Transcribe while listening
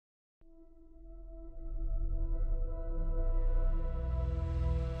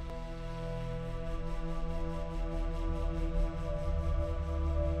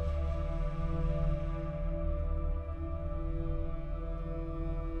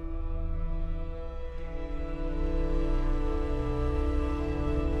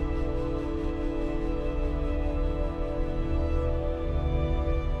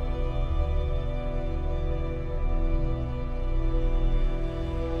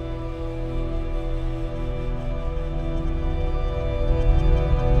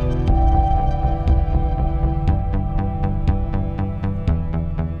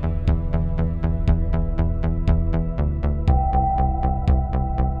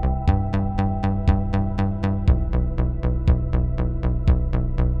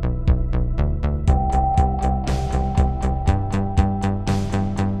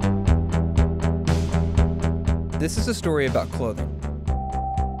This is a story about clothing.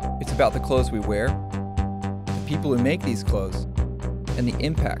 It's about the clothes we wear, the people who make these clothes, and the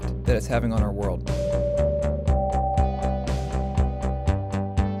impact that it's having on our world.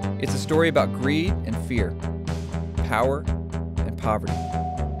 It's a story about greed and fear, power and poverty.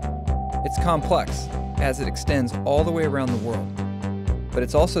 It's complex as it extends all the way around the world, but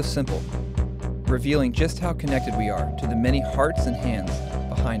it's also simple, revealing just how connected we are to the many hearts and hands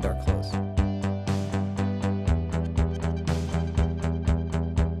behind our clothes.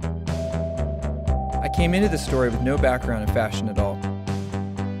 I came into this story with no background in fashion at all,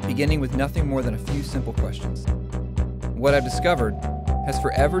 beginning with nothing more than a few simple questions. What I've discovered has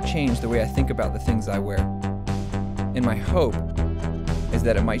forever changed the way I think about the things I wear, and my hope is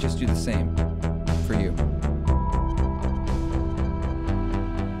that it might just do the same for you.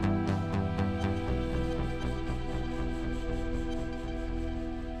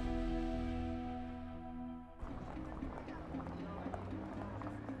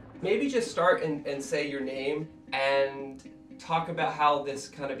 Maybe just start and say your name and talk about how this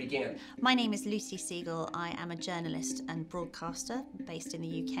kind of began. My name is Lucy Siegel. I am a journalist and broadcaster based in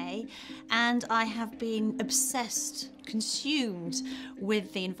the UK, and I have been obsessed, consumed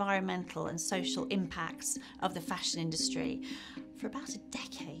with the environmental and social impacts of the fashion industry for about a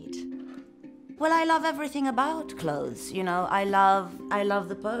decade. Well, I love everything about clothes, you know. I love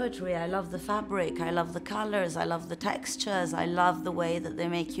the poetry, I love the fabric, I love the colors, I love the textures, I love the way that they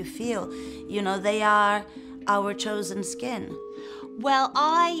make you feel. You know, they are our chosen skin. Well,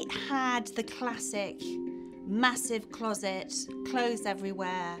 I had the classic massive closet, clothes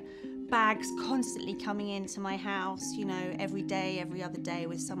everywhere, bags constantly coming into my house, you know, every day, every other day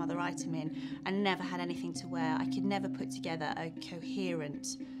with some other item in, and never had anything to wear. I could never put together a coherent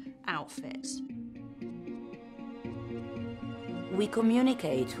outfit. We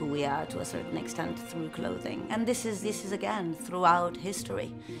communicate who we are to a certain extent through clothing, and this is again throughout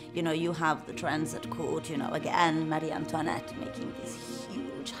history. You know, you have the trends at court. You know, again, Marie Antoinette making these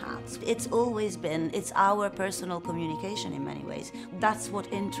huge hats. It's always been. It's our personal communication in many ways. That's what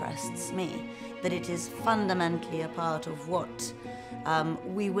interests me. That it is fundamentally a part of what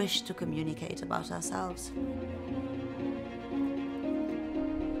we wish to communicate about ourselves.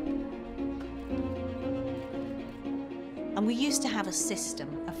 And we used to have a system,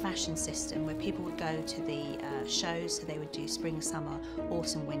 a fashion system, where people would go to the shows, so they would do spring, summer,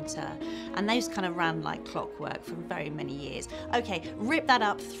 autumn, winter, and those kind of ran like clockwork for very many years. Okay, rip that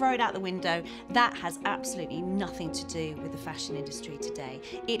up, throw it out the window. That has absolutely nothing to do with the fashion industry today.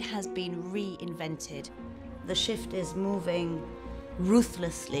 It has been reinvented. The shift is moving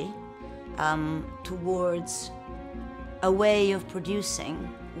ruthlessly towards a way of producing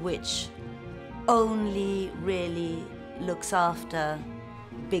which only really looks after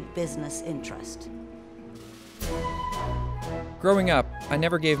big business interest. Growing up, I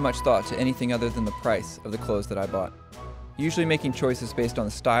never gave much thought to anything other than the price of the clothes that I bought, usually making choices based on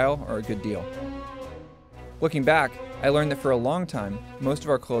the style or a good deal. Looking back, I learned that for a long time, most of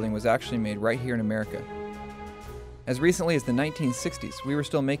our clothing was actually made right here in America. As recently as the 1960s, we were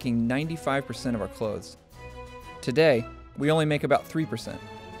still making 95% of our clothes. Today, we only make about 3%.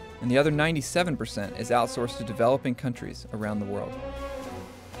 And the other 97% is outsourced to developing countries around the world.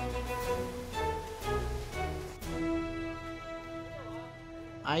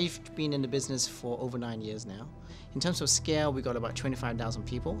 I've been in the business for over 9 years now. In terms of scale, we got about 25,000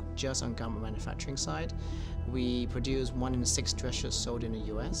 people just on garment manufacturing side. We produce 1 in 6 dress shirts sold in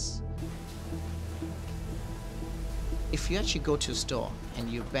the US. If you actually go to a store and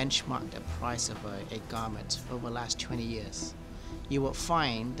you benchmark the price of a garment over the last 20 years, you will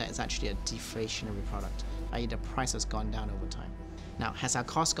find that it's actually a deflationary product, i.e. the price has gone down over time. Now, has our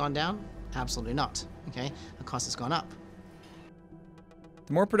cost gone down? Absolutely not, okay? The cost has gone up.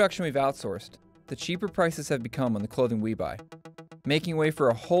 The more production we've outsourced, the cheaper prices have become on the clothing we buy, making way for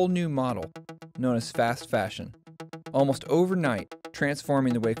a whole new model known as fast fashion, almost overnight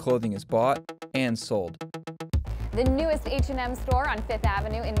transforming the way clothing is bought and sold. The newest H&M store on 5th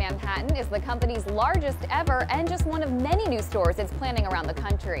Avenue in Manhattan is the company's largest ever and just one of many new stores it's planning around the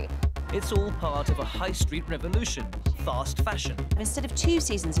country. It's all part of a high street revolution, fast fashion. Instead of 2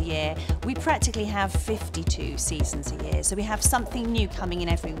 seasons a year, we practically have 52 seasons a year. So we have something new coming in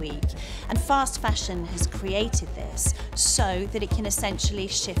every week. And fast fashion has created this so that it can essentially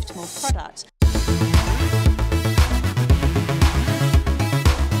shift more product.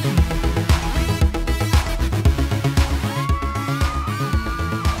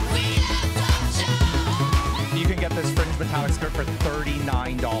 You can get this fringe metallic skirt for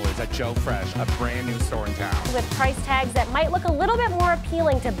 $39. $100 at Joe Fresh, a brand new store in town. With price tags that might look a little bit more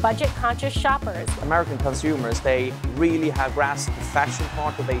appealing to budget-conscious shoppers. American consumers, they really have grasped the fashion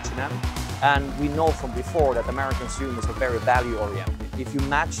part of H&M. And we know from before that American consumers are very value-oriented. If you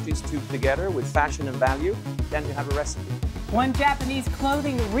match these two together with fashion and value, then you have a recipe. One Japanese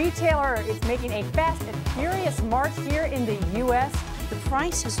clothing retailer is making a fast and furious march here in the U.S. The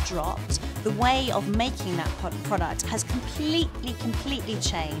price has dropped. The way of making that product has completely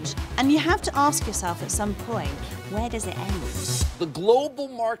changed. And you have to ask yourself at some point, where does it end? The global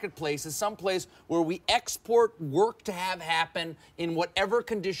marketplace is someplace where we export work to have happen in whatever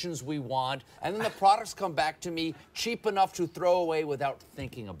conditions we want, and then the products come back to me cheap enough to throw away without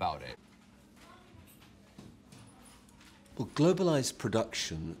thinking about it. Well, globalized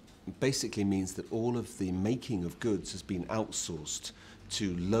production basically means that all of the making of goods has been outsourced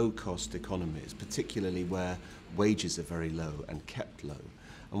to low-cost economies, particularly where wages are very low and kept low.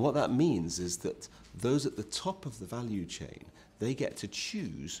 And what that means is that those at the top of the value chain, they get to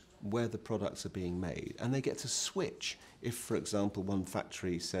choose where the products are being made, and they get to switch. If, for example, one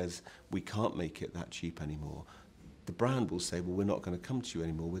factory says, we can't make it that cheap anymore, the brand will say, well, we're not going to come to you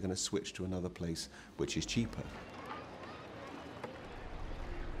anymore, we're going to switch to another place which is cheaper.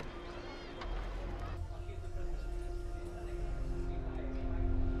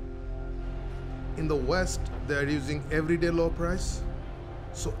 In the West, they're using everyday low price.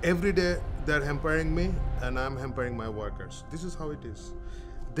 So every day they're hampering me and I'm hampering my workers. This is how it is.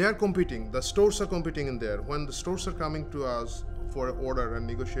 They're competing, the stores are competing in there. When the stores are coming to us for an order and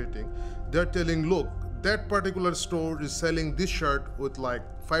negotiating, they're telling, look, that particular store is selling this shirt with like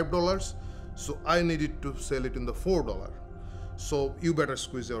 $5, so I need it to sell it in the $4. So you better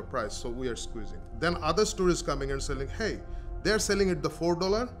squeeze your price, so we are squeezing. Then other store is coming and selling, hey, they're selling it the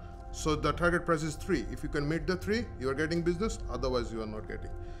 $4, so the target price is 3. If you can meet the 3, you are getting business, otherwise you are not getting.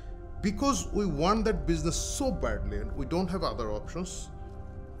 Because we want that business so badly and we don't have other options,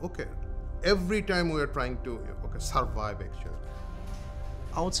 okay, every time we are trying to survive actually.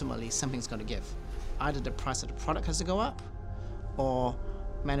 Ultimately, something's got to give. Either the price of the product has to go up, or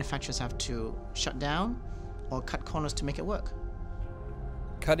manufacturers have to shut down, or cut corners to make it work.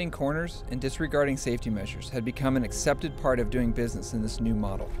 Cutting corners and disregarding safety measures had become an accepted part of doing business in this new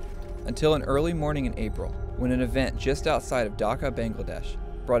model. Until an early morning in April, when an event just outside of Dhaka, Bangladesh,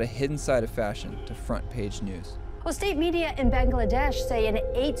 brought a hidden side of fashion to front-page news. Well, state media in Bangladesh say an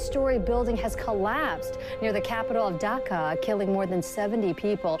 8-story building has collapsed near the capital of Dhaka, killing more than 70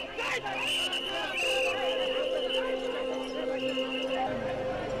 people.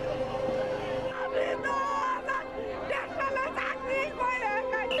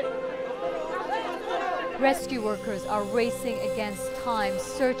 Rescue workers are racing against time,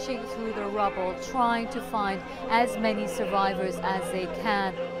 searching through the rubble, trying to find as many survivors as they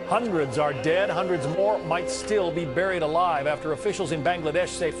can. Hundreds are dead. Hundreds more might still be buried alive after officials in Bangladesh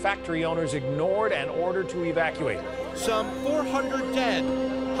say factory owners ignored an order to evacuate. Some 400 dead,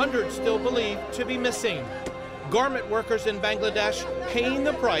 hundreds still believed to be missing. Garment workers in Bangladesh paying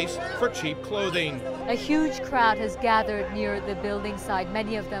the price for cheap clothing. A huge crowd has gathered near the building site,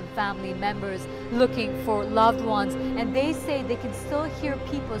 many of them family members looking for loved ones, and they say they can still hear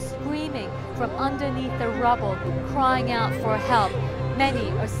people screaming from underneath the rubble, crying out for help.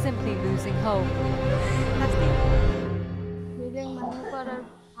 Many are simply losing hope.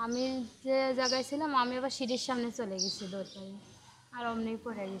 আমি যে জায়গায় ছিলাম আমি আবার সিঁড়ির সামনে চলে গেছি দৌড়াই আর অমনি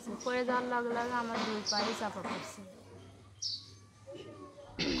পড়ে গেছে পড়ে যাওয়ার লগে লগে আমার দুই পায়ে চাপা পড়ছে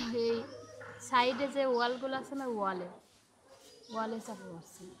এই সাইডে যে ওয়ালগুলো আছে না ওয়ালে চাপা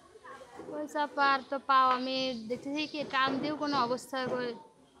পড়ছে ওই চাপার তো পাও আমি দেখতেছি কি টান দিয়েও কোনো অবস্থা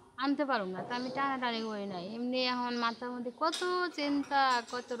আনতে পারব না তা আমি টানাটানি করি নাই এমনি এখন মাথার মধ্যে কত চিন্তা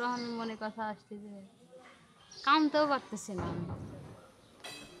কত রকম মনে কথা আসতেছে কামতেও পারতেছি না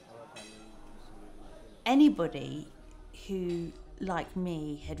Anybody who, like me,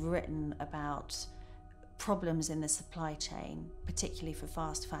 had written about problems in the supply chain, particularly for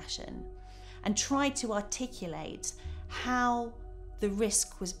fast fashion, and tried to articulate how the risk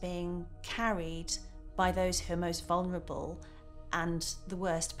was being carried by those who are most vulnerable and the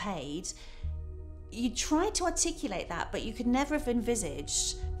worst paid, you tried to articulate that, but you could never have envisaged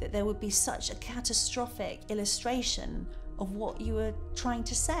that there would be such a catastrophic illustration of what you were trying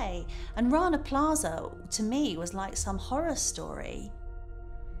to say. And Rana Plaza, to me, was like some horror story.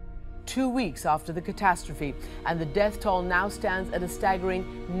 2 weeks after the catastrophe, and the death toll now stands at a staggering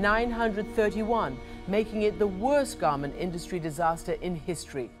 931, making it the worst garment industry disaster in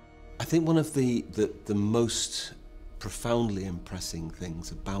history. I think one of the most profoundly impressing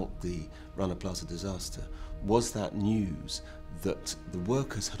things about the Rana Plaza disaster was that news that the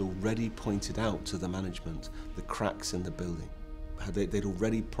workers had already pointed out to the management the cracks in the building. They'd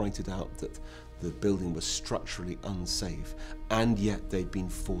already pointed out that the building was structurally unsafe, and yet they'd been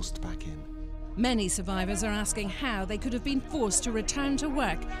forced back in. Many survivors are asking how they could have been forced to return to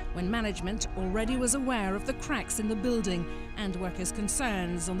work when management already was aware of the cracks in the building and workers'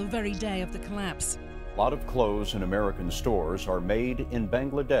 concerns on the very day of the collapse. A lot of clothes in American stores are made in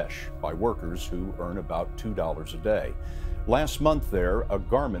Bangladesh by workers who earn about $2 a day. Last month there, a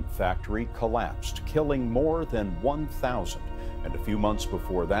garment factory collapsed, killing more than 1,000. And a few months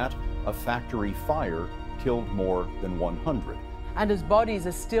before that, a factory fire killed more than 100. And as bodies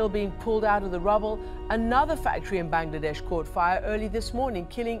are still being pulled out of the rubble, another factory in Bangladesh caught fire early this morning,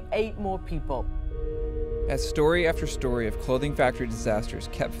 killing 8 more people. As story after story of clothing factory disasters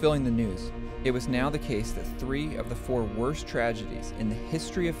kept filling the news, it was now the case that 3 of the 4 worst tragedies in the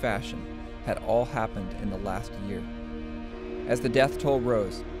history of fashion had all happened in the last year. As the death toll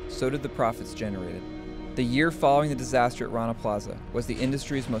rose, so did the profits generated. The year following the disaster at Rana Plaza was the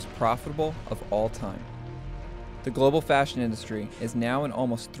industry's most profitable of all time. The global fashion industry is now an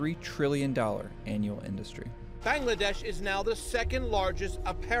almost $3 trillion annual industry. Bangladesh is now the second largest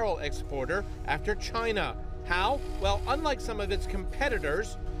apparel exporter after China. How? Well, unlike some of its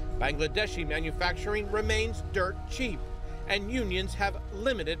competitors, Bangladeshi manufacturing remains dirt cheap, and unions have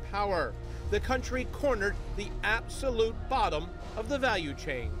limited power. The country cornered the absolute bottom of the value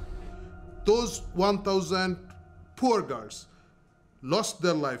chain. Those 1,000 poor girls lost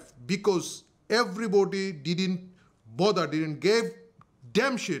their life because everybody didn't bother, didn't give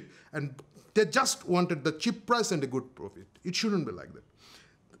damn shit, and they just wanted the cheap price and a good profit. It shouldn't be like that.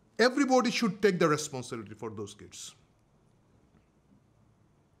 Everybody should take the responsibility for those kids.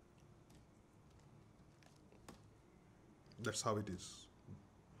 That's how it is.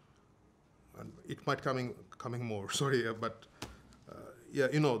 And it might coming more, sorry, but yeah,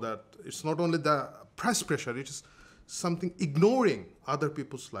 you know that it's not only the price pressure, it is something ignoring other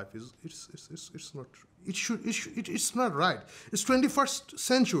people's life. It's not it's not right. It's 21st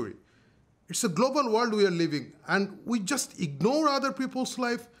century. It's a global world we are living, and we just ignore other people's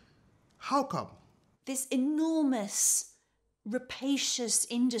life. How come? This enormous, rapacious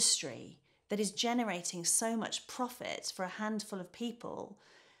industry that is generating so much profit for a handful of people,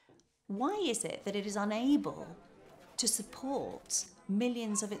 why is it that it is unable to support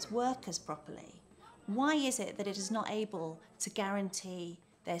millions of its workers properly? Why is it that it is not able to guarantee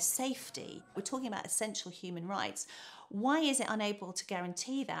their safety? We're talking about essential human rights. Why is it unable to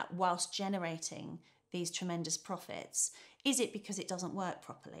guarantee that whilst generating these tremendous profits? Is it because it doesn't work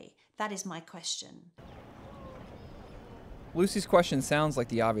properly? That is my question. Lucy's question sounds like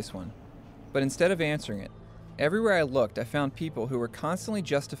the obvious one, but instead of answering it, everywhere I looked, I found people who were constantly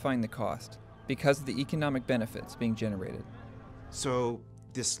justifying the cost because of the economic benefits being generated. So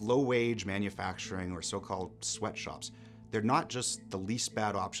this low-wage manufacturing, or so-called sweatshops, they're not just the least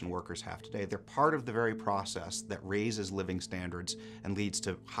bad option workers have today. They're part of the very process that raises living standards and leads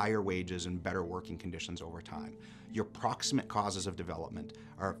to higher wages and better working conditions over time. Your proximate causes of development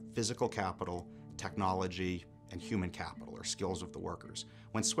are physical capital, technology, and human capital, or skills of the workers.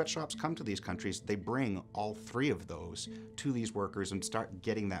 When sweatshops come to these countries, they bring all 3 of those to these workers and start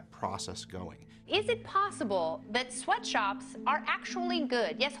getting that process going. Is it possible that sweatshops are actually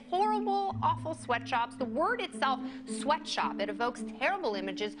good? Yes, horrible, awful sweatshops. The word itself, sweatshop, it evokes terrible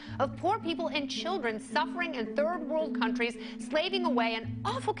images of poor people and children suffering in third world countries, slaving away in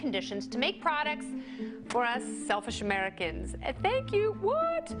awful conditions to make products for us selfish Americans. Thank you.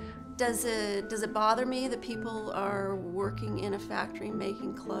 What? Does it bother me that people are working in a factory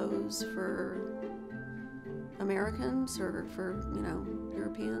making clothes for Americans or for, you know,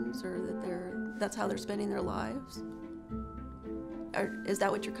 Europeans, or that that's how they're spending their lives? Is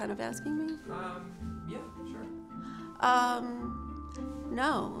that what you're kind of asking me? Yeah, sure.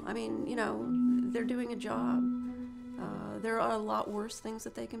 No, I mean, you know, they're doing a job. There are a lot worse things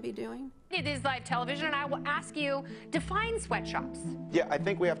that they can be doing. It is live television, and I will ask you, define sweatshops. Yeah, I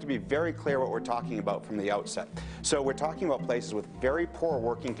think we have to be very clear what we're talking about from the outset. So we're talking about places with very poor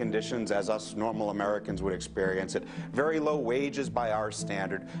working conditions, as us normal Americans would experience it, very low wages by our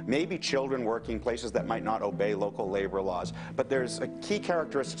standard, maybe children working places that might not obey local labor laws. But there's a key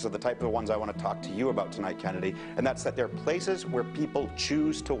characteristics of the type of the ones I want to talk to you about tonight, Kennedy, and that's that they're places where people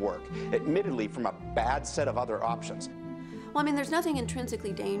choose to work, admittedly from a bad set of other options. Well, I mean, there's nothing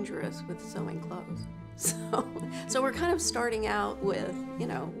intrinsically dangerous with sewing clothes. So we're kind of starting out with, you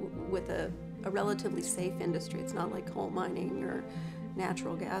know, with a relatively safe industry. It's not like coal mining or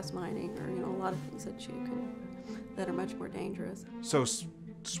natural gas mining or, you know, a lot of things that are much more dangerous. So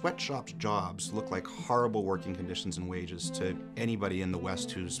sweatshops jobs look like horrible working conditions and wages to anybody in the West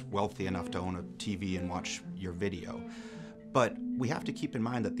who's wealthy enough to own a TV and watch your video. But we have to keep in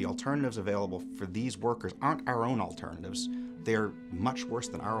mind that the alternatives available for these workers aren't our own alternatives. They're much worse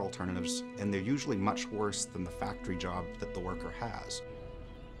than our alternatives, and they're usually much worse than the factory job that the worker has.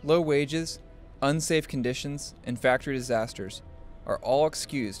 Low wages, unsafe conditions, and factory disasters are all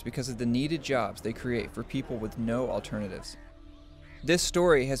excused because of the needed jobs they create for people with no alternatives. This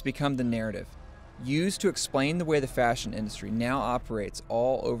story has become the narrative, used to explain the way the fashion industry now operates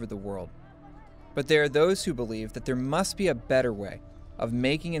all over the world. But there are those who believe that there must be a better way of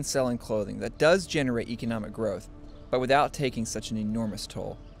making and selling clothing that does generate economic growth, but without taking such an enormous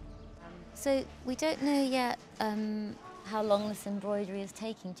toll. So we don't know yet how long this embroidery is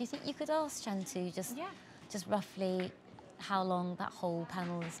taking. Do you think you could ask Chantu just roughly how long that whole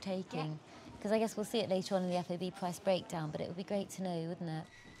panel is taking? Because I guess we'll see it later on in the FOB price breakdown, but it would be great to know, wouldn't it?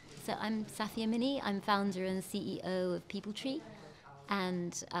 So I'm Safia Mini. I'm founder and CEO of People Tree.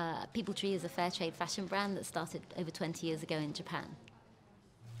 And People Tree is a fair trade fashion brand that started over 20 years ago in Japan.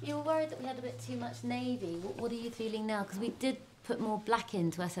 You were worried that we had a bit too much navy. What are you feeling now? Because we did put more black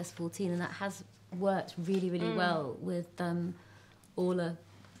into SS14, and that has worked really, really well with Orla's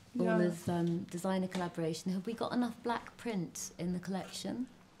designer collaboration. Have we got enough black print in the collection?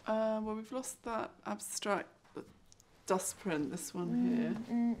 Well, we've lost that abstract dust print, this one here,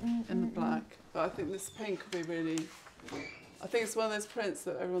 in the black. But I think this pink will be really... I think it's one of those prints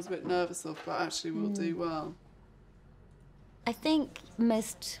that everyone's a bit nervous of, but actually will do well. I think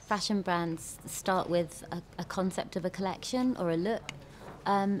most fashion brands start with a concept of a collection or a look.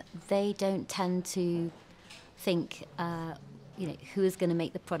 They don't tend to think, who is going to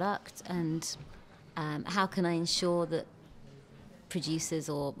make the product and how can I ensure that producers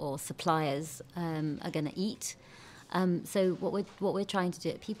or suppliers are going to eat. So what we're trying to do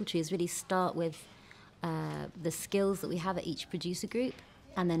at People Tree is really start with the skills that we have at each producer group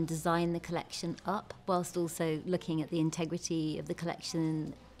and then design the collection up whilst also looking at the integrity of the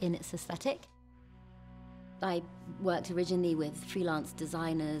collection in its aesthetic. I worked originally with freelance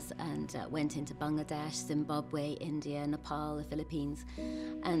designers and went into Bangladesh, Zimbabwe, India, Nepal, the Philippines.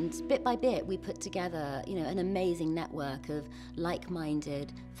 And bit by bit, we put together, an amazing network of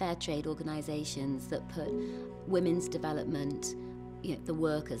like-minded fair trade organizations that put women's development, the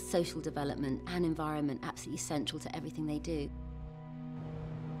workers' social development and environment absolutely central to everything they do.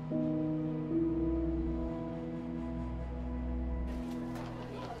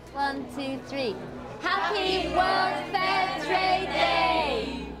 One, two, three. Happy World Fair Trade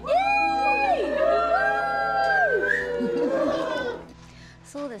Day! Yay!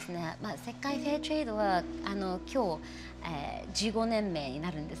 そうですね。世界フェアトレードは今日、15年目に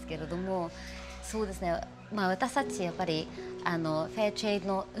なるんですけれども、そうですね。私たちやっぱりフェアトレード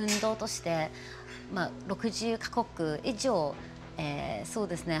の運動として、60カ国以上、そう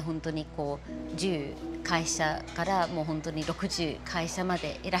ですね。本当に10会社からもう本当に60会社ま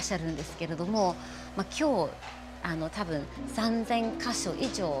でいらっしゃるんですけれども、今日多分3000箇所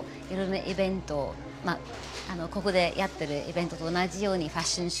以上いろんなイベント、ここでやってるイベントと同じようにファッ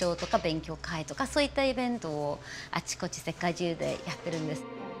ションショーとか勉強会とかそういったイベントをあちこち世界中でやってるんです。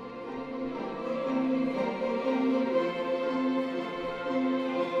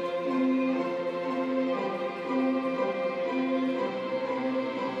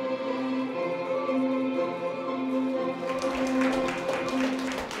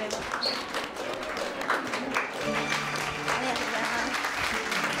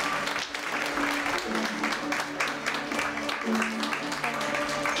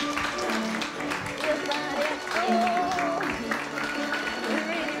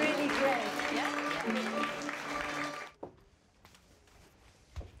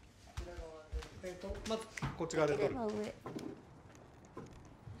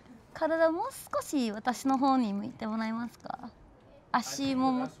体もう少し私の方に向いてもらえますか？足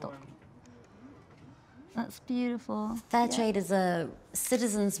ももっと。That's beautiful. Fair trade is a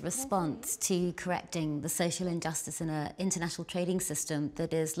citizen's response to correcting the social injustice in an international trading system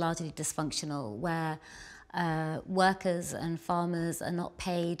that is largely dysfunctional, where workers and farmers are not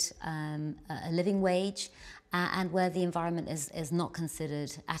paid a living wage, and where the environment is not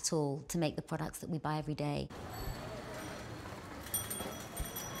considered at all to make the products that we buy every day.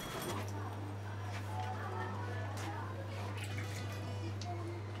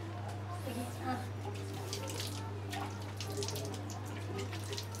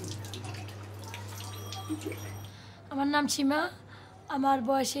 আমার নাম সীমা আমার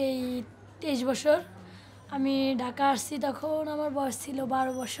বয়স এই 23 বছর আমি ঢাকা আসছি তখন আমার বয়স ছিল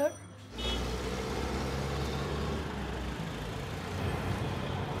 12 বছর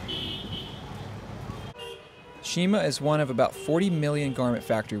Shima is one of about 40 million garment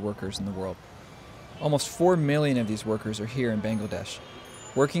factory workers in the world. Almost 4 million of these workers are here in Bangladesh,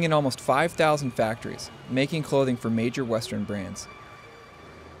 working in almost 5,000 factories, making clothing for major Western brands.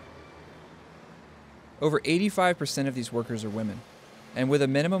 Over 85% of these workers are women, and with a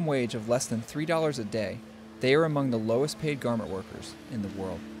minimum wage of less than $3 a day, they are among the lowest paid garment workers in the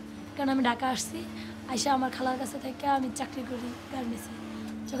world. কারণ আমি ঢাকা আসছি আইসা আমার খালার কাছে থেকে আমি চাকরি করি গার্মেন্টসে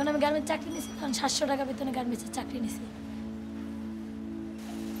যখন আমি গার্মেন্টস চাকরি নিয়েছি তখন 700 টাকা বেতনে গার্মেন্টসের চাকরি নিয়েছি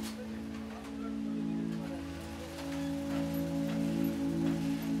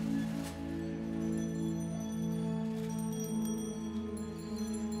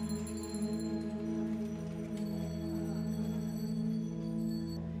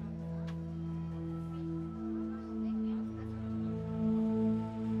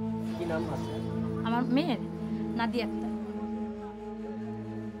আমার মেয়ের নাদিয়া আক্তার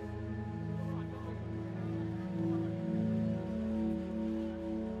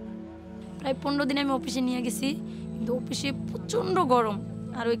প্রায় 15 দিন আমি অফিসে নিয়ে গেছি কিন্তু অফিসে প্রচন্ড গরম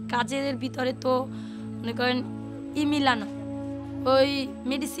আর ওই কাজের ভিতরে তো মনে করেন মিলানো ওই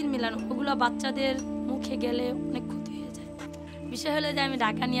মেডিসিন মিলানো ওগুলো বাচ্চাদের মুখে গেলে অনেক ক্ষতি হয়ে যায় বিষয় হলো যে আমি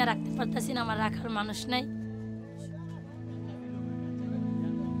ঢাকা নিয়ে রাখতে পারতাছি না আমার রাখার মানুষ নাই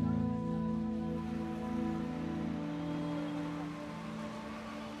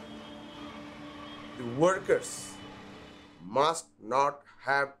Workers must not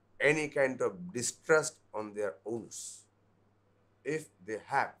have any kind of distrust on their owns. If they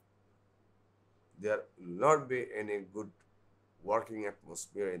have, there will not be any good working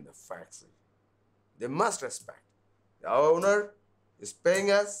atmosphere in the factory. They must respect. The owner is paying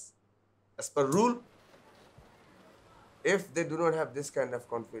us as per rule. If they do not have this kind of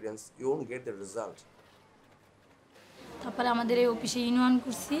confidence, you won't get the result. তারপরে আমাদের এই অফিসে union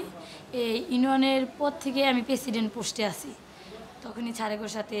করছি এই ইউনিয়নের পর থেকে আমি প্রেসিডেন্ট পোস্টে আছি তখনই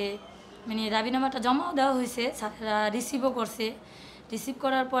স্যারের সাথে মানে দাবিনামাটা জমাও দেওয়া হয়েছে স্যারেরা রিসিভও করছে রিসিভ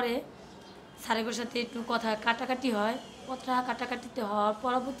করার পরে স্যারের সাথে একটু কথা কাটাকাটি হয় কথা কাটাকাটিতে হওয়ার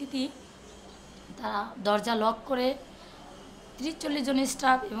পরবর্তীতে তারা দরজা লক করে 30-40 জনের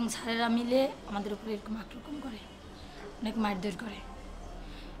স্টাফ এবং স্যারেরা মিলে আমাদের উপরে এরকম আক্রমণ করে অনেক মারধর করে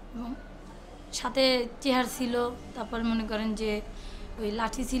এবং সাথে চেয়ার ছিল তারপর মনে করেন যে ওই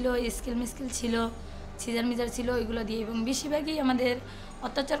লাঠি ছিল স্কেল মিস্কেল ছিল সিজার মিজার ছিল এগুলো দিয়ে এবং বেশিরভাগই আমাদের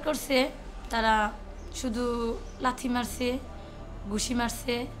অত্যাচার করছে তারা শুধু লাথি মারছে ঘুষি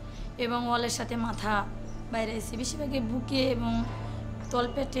মারছে এবং ওয়ালের সাথে মাথা বাইরে এসে বেশিরভাগই বুকে এবং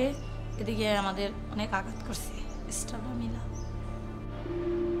তলপেটে এদিকে আমাদের অনেক আঘাত করছে স্টাফরা মিলা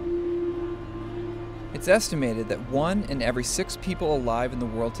It's estimated that 1 in every 6 people alive in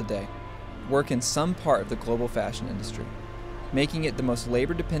the world today work in some part of the global fashion industry, making it the most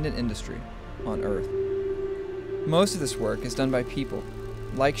labor-dependent industry on Earth. Most of this work is done by people,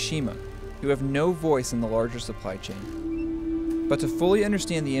 like Shima, who have no voice in the larger supply chain. But to fully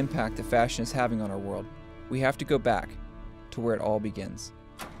understand the impact that fashion is having on our world, we have to go back to where it all begins.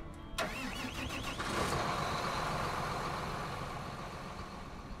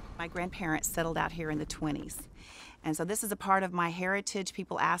 My grandparents settled out here in the 20s. And so this is a part of my heritage.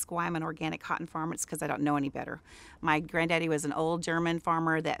 People ask why I'm an organic cotton farmer. It's because I don't know any better. My granddaddy was an old German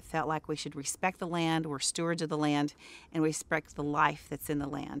farmer that felt like we should respect the land, we're stewards of the land, and respect the life that's in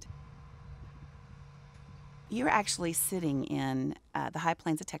the land. You're actually sitting in the high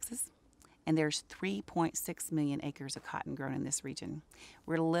plains of Texas, and there's 3.6 million acres of cotton grown in this region.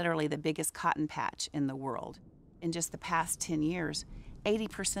 We're literally the biggest cotton patch in the world. In just the past 10 years,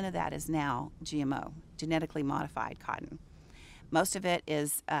 80% of that is now GMO, genetically modified cotton. Most of it is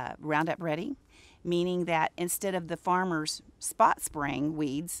Roundup ready, meaning that instead of the farmers spot spraying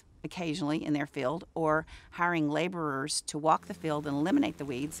weeds occasionally in their field or hiring laborers to walk the field and eliminate the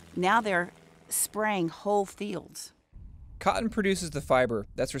weeds, now they're spraying whole fields. Cotton produces the fiber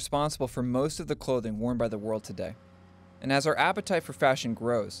that's responsible for most of the clothing worn by the world today. And as our appetite for fashion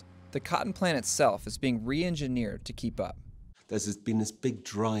grows, the cotton plant itself is being re-engineered to keep up. There's been this big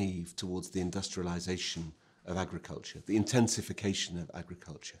drive towards the industrialization of agriculture, the intensification of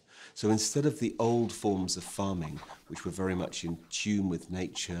agriculture. So instead of the old forms of farming, which were very much in tune with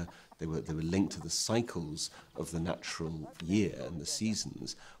nature, they were linked to the cycles of the natural year and the seasons,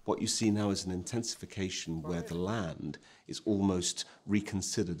 what you see now is an intensification where the land is almost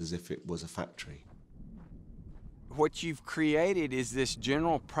reconsidered as if it was a factory. What you've created is this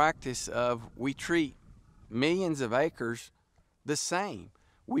general practice of we treat millions of acres the same.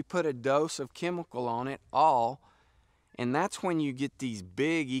 We put a dose of chemical on it all, and that's when you get these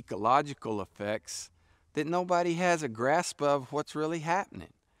big ecological effects that nobody has a grasp of what's really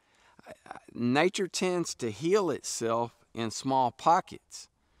happening. nature tends to heal itself in small pockets.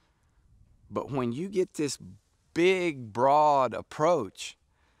 But when you get this big, broad approach,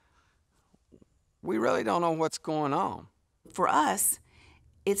 we really don't know what's going on. For us,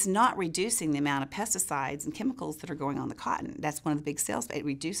 it's not reducing the amount of pesticides and chemicals that are going on the cotton. That's one of the big sales. It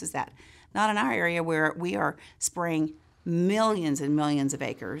reduces that. Not in our area where we are spraying millions and millions of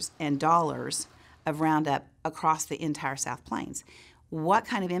acres and dollars of Roundup across the entire South Plains. What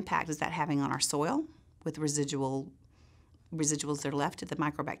kind of impact is that having on our soil with residuals that are left at the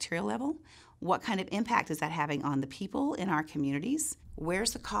microbacterial level? What kind of impact is that having on the people in our communities?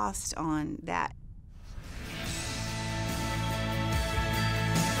 Where's the cost on that?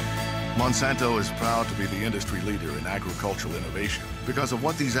 Monsanto is proud to be the industry leader in agricultural innovation because of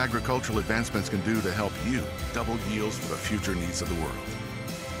what these agricultural advancements can do to help you double yields for the future needs of the world.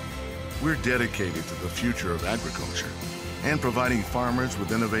 We're dedicated to the future of agriculture and providing farmers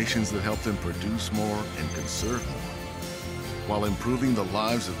with innovations that help them produce more and conserve more, while improving the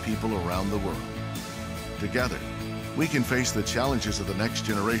lives of people around the world. Together, we can face the challenges of the next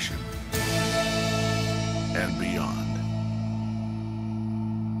generation and beyond.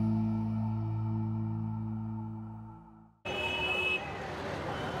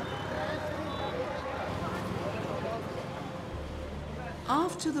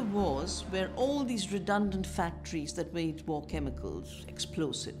 After the wars, where all these redundant factories that made more chemicals,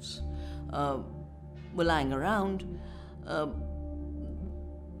 explosives, were lying around,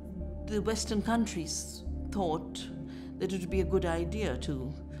 the Western countries thought that it would be a good idea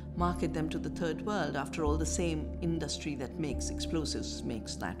to market them to the third world. After all, the same industry that makes explosives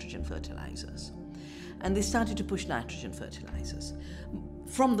makes nitrogen fertilizers. And they started to push nitrogen fertilizers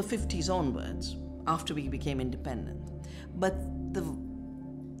from the 50s onwards, after we became independent. But the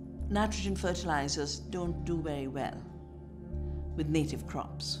nitrogen fertilizers don't do very well with native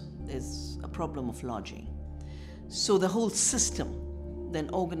crops. There's a problem of lodging. So the whole system then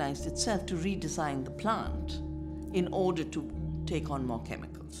organized itself to redesign the plant in order to take on more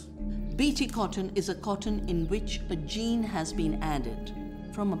chemicals. Bt cotton is a cotton in which a gene has been added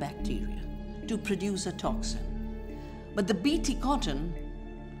from a bacteria to produce a toxin. But the Bt cotton,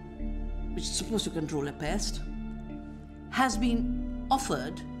 which is supposed to control a pest, has been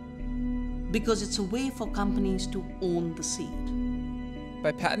offered because it's a way for companies to own the seed.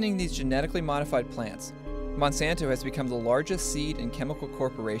 By patenting these genetically modified plants, Monsanto has become the largest seed and chemical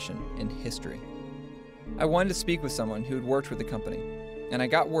corporation in history. I wanted to speak with someone who had worked with the company, and I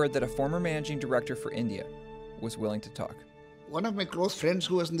got word that a former managing director for India was willing to talk. One of my close friends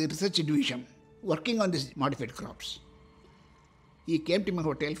who was in the research division working on these modified crops, he came to my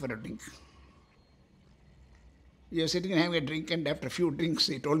hotel for a drink. We were sitting and having a drink, and after a few drinks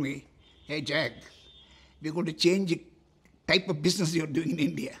he told me, "Hey Jack, we're going to change the type of business you're doing in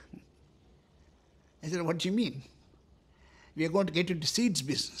India." I said, "What do you mean?" "We are going to get into seeds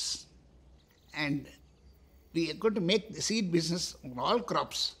business. And we are going to make the seed business on all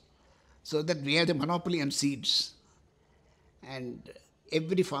crops so that we have the monopoly on seeds. And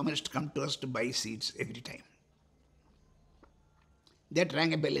every farmer has to come to us to buy seeds every time." That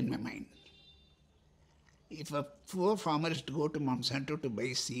rang a bell in my mind. If a poor farmer is to go to Monsanto to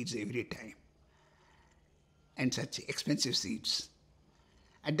buy seeds every time, and such expensive seeds,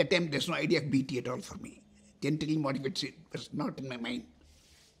 at that time there's no idea of Bt at all for me. Genetically modified seed was not in my mind.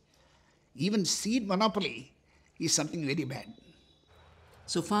 Even seed monopoly is something very bad.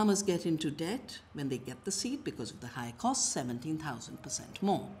 So farmers get into debt when they get the seed because of the high cost, 17,000%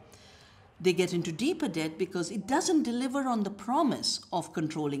 more. They get into deeper debt because it doesn't deliver on the promise of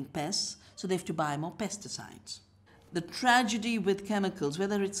controlling pests, so they have to buy more pesticides. The tragedy with chemicals,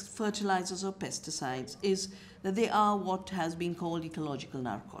 whether it's fertilizers or pesticides, is that they are what has been called ecological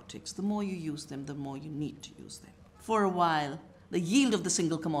narcotics. The more you use them, the more you need to use them. For a while, the yield of the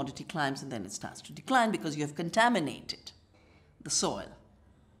single commodity climbs and then it starts to decline because you have contaminated the soil.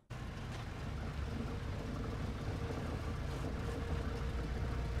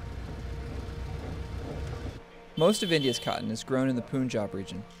 Most of India's cotton is grown in the Punjab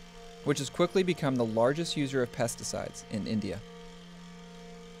region, which has quickly become the largest user of pesticides in India.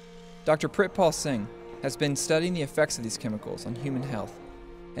 Dr. Pritpal Singh has been studying the effects of these chemicals on human health,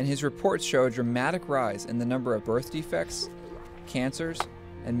 and his reports show a dramatic rise in the number of birth defects, cancers,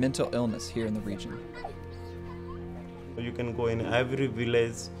 and mental illness here in the region. You can go in every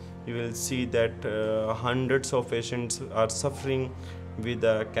village, you will see that hundreds of patients are suffering with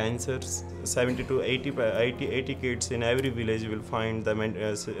cancers. 70 to 80 kids in every village will find them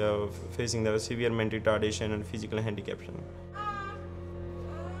facing the severe mental retardation and physical handicap.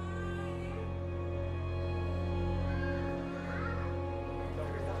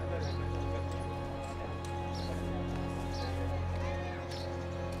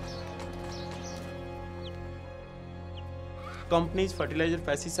 companies, fertilizer,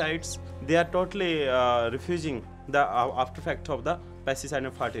 pesticides, they are totally refusing the after effect of the pesticide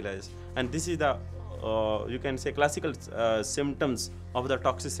and fertilizers. And this is the, you can say, classical symptoms of the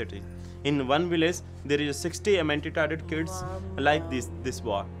toxicity. In one village, there is 60 MNT-targeted kids like this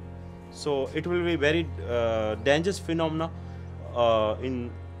boy. So it will be very dangerous phenomena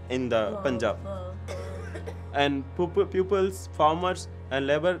in the Punjab. And pupils, farmers, and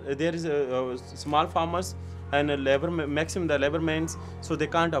labor. There is small farmers and maximum the labor means, so they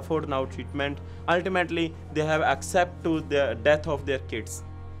can't afford now treatment. Ultimately, they have accept to the death of their kids,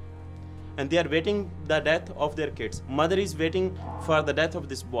 and they are waiting the death of their kids. Mother is waiting for the death of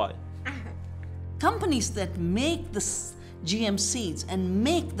this boy. Companies that make the GM seeds and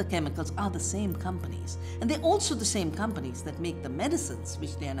make the chemicals are the same companies. And they're also the same companies that make the medicines,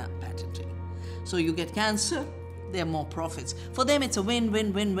 which they are not patenting. So you get cancer, there are more profits. For them, it's a win,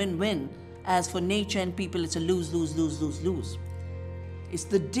 win, win, win, win. As for nature and people, it's a lose, lose, lose, lose, lose. It's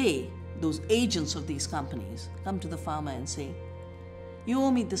the day those agents of these companies come to the farmer and say, you owe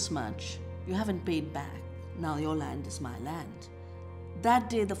me this much, you haven't paid back, now your land is my land.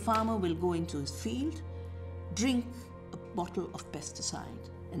 That day, the farmer will go into his field, drink a bottle of pesticide,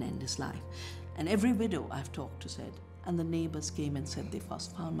 and end his life. And every widow I've talked to said, and the neighbors came and said they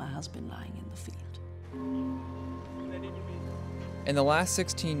first found my husband lying in the field. In the last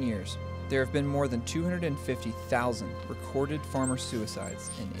 16 years, there have been more than 250,000 recorded farmer suicides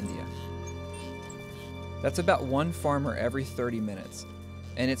in India. That's about one farmer every 30 minutes,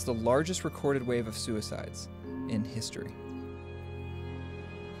 and it's the largest recorded wave of suicides in history.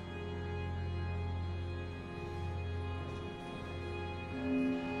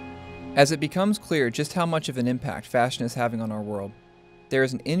 As it becomes clear just how much of an impact fashion is having on our world, there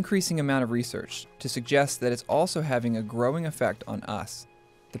is an increasing amount of research to suggest that it's also having a growing effect on us,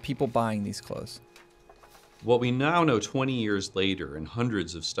 the people buying these clothes. What we now know 20 years later and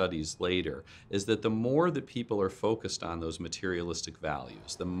hundreds of studies later is that the more that people are focused on those materialistic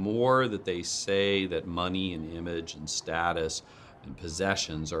values, the more that they say that money and image and status and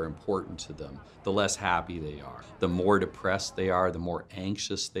possessions are important to them, the less happy they are. The more depressed they are, the more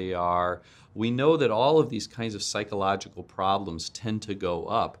anxious they are. We know that all of these kinds of psychological problems tend to go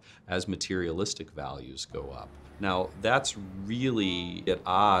up as materialistic values go up. Now, that's really at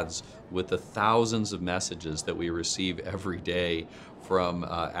odds with the thousands of messages that we receive every day from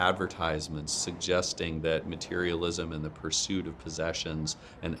advertisements suggesting that materialism and the pursuit of possessions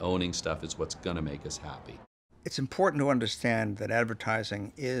and owning stuff is what's going to make us happy. It's important to understand that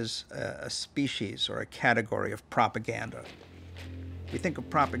advertising is a species or a category of propaganda. We think of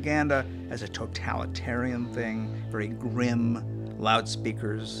propaganda as a totalitarian thing, very grim,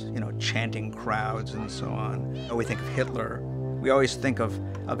 loudspeakers, chanting crowds and so on. Or we think of Hitler. We always think of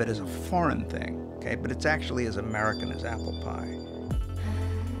it as a foreign thing, okay? But it's actually as American as apple pie.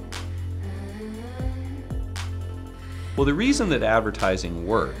 Well, the reason that advertising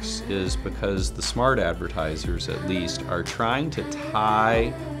works is because the smart advertisers, at least, are trying to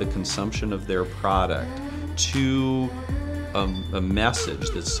tie the consumption of their product to a message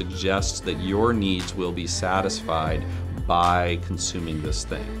that suggests that your needs will be satisfied by consuming this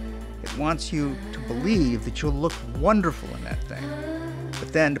thing. It wants you to believe that you'll look wonderful in that thing,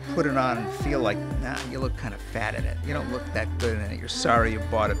 but then to put it on and feel like, nah, you look kind of fat in it. You don't look that good in it. You're sorry you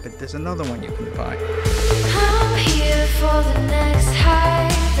bought it, but there's another one you can buy. I'm here for the next high,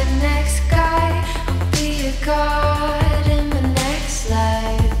 the next guy. I'll be a god in the next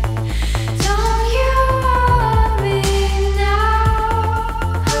life. Don't you want me now?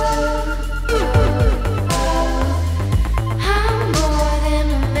 I'm more than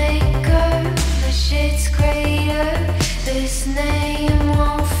a maker. My shit's greater. This name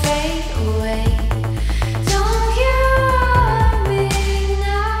won't fade away. Don't you want me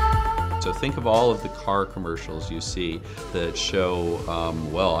now? So think of all of the car commercials you see that show,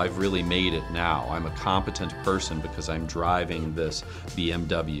 well, I've really made it now. I'm a competent person because I'm driving this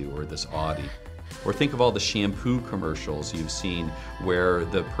BMW or this Audi. Or think of all the shampoo commercials you've seen where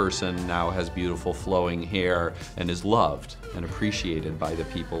the person now has beautiful flowing hair and is loved and appreciated by the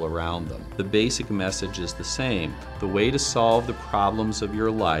people around them. The basic message is the same. The way to solve the problems of your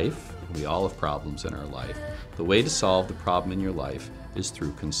life, we all have problems in our life, the way to solve the problem in your life is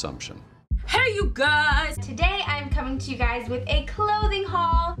through consumption. Hey you guys! Today I'm coming to you guys with a clothing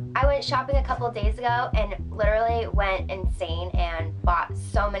haul. I went shopping a couple of days ago and literally went insane and bought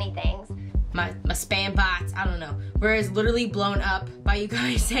so many things. My spam bots, I don't know, were literally blown up by you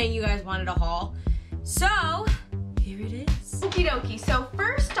guys saying you guys wanted a haul. So, here it is. Okie dokie, so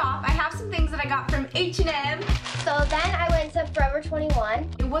first off, I have some things that I got from H&M. So then I went to Forever 21.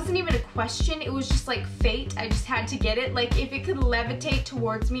 It was wasn't even a question, it was just like fate. I just had to get it. Like if it could levitate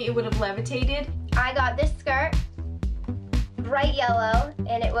towards me, it would have levitated. I got this skirt, bright yellow,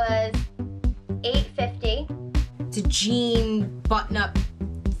 and it was $8.50. It's a jean button-up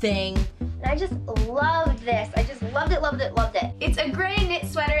thing. And I just loved this. I just loved it, loved it, loved it. It's a gray knit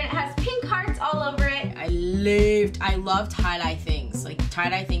sweater and it has pink hearts all over it. I love tie-dye things. Like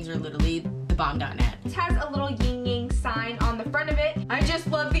tie-dye things are literally the bomb.net. It has a little yin-yang sign on the front of it. I just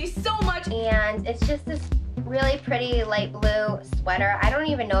love these so much. And it's just this really pretty light blue sweater. I don't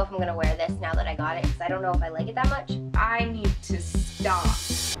even know if I'm gonna wear this now that I got it because I don't know if I like it that much. I need to stop.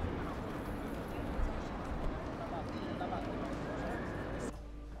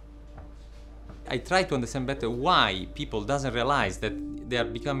 I try to understand better why people doesn't realize that they are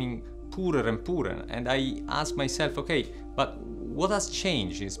becoming poorer and poorer. And I ask myself, okay, but what has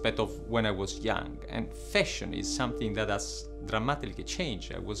changed instead of when I was young? And fashion is something that has dramatically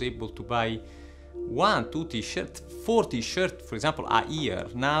changed. I was able to buy 1, 2 t-shirts, 4 t-shirts, for example, a year.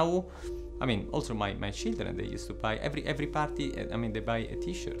 Now, I mean, also my children, they used to buy, every party, I mean, they buy a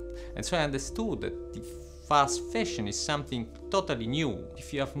t-shirt. And so I understood that the fast fashion is something totally new.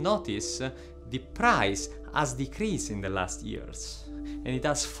 If you have noticed, the price has decreased in the last years, and it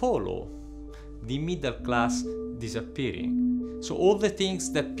has followed the middle class disappearing. So all the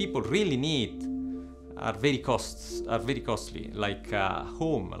things that people really need are very costly, like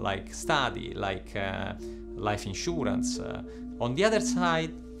home, like study, like life insurance. On the other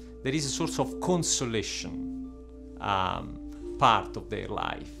side, there is a sort of consolation part of their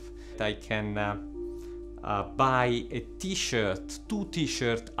life. I can buy a t-shirt, 2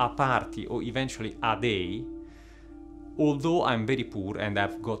 t-shirts a party or eventually a day, although I'm very poor and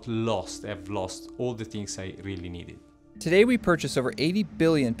I've lost all the things I really needed. Today we purchase over 80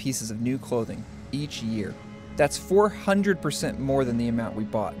 billion pieces of new clothing each year. That's 400% more than the amount we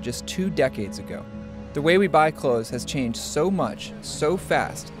bought just 2 decades ago. The way we buy clothes has changed so much, so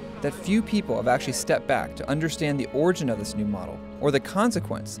fast, that few people have actually stepped back to understand the origin of this new model or the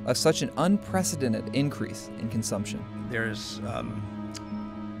consequence of such an unprecedented increase in consumption. There's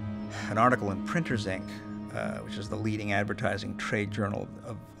an article in Printers Inc., which is the leading advertising trade journal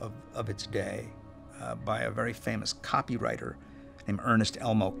of its day, by a very famous copywriter named Ernest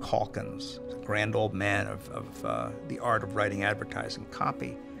Elmo Calkins, a grand old man of the art of writing advertising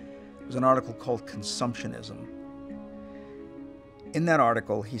copy. It was an article called Consumptionism. In that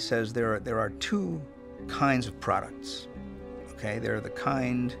article, he says there are 2 kinds of products. Okay, they're the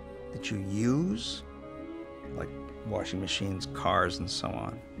kind that you use, like washing machines, cars, and so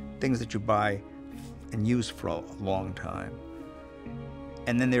on. Things that you buy and use for a long time.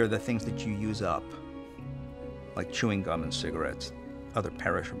 And then there are the things that you use up, like chewing gum and cigarettes, other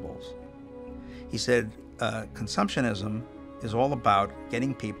perishables. He said, consumptionism is all about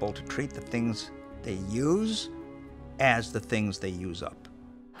getting people to treat the things they use as the things they use up.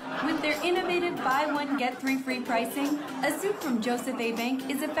 With their innovative buy one, get 3 free pricing, a suit from Joseph A. Bank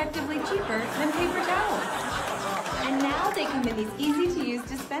is effectively cheaper than paper towels. And now they come in these easy-to-use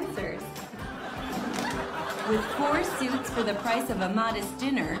dispensers. With 4 suits for the price of a modest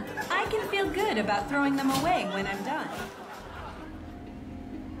dinner, I can feel good about throwing them away when I'm done.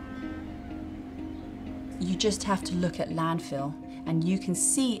 You just have to look at landfill, and you can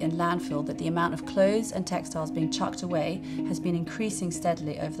see in landfill that the amount of clothes and textiles being chucked away has been increasing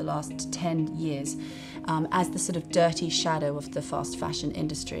steadily over the last 10 years as the sort of dirty shadow of the fast fashion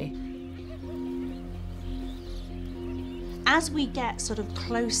industry. As we get sort of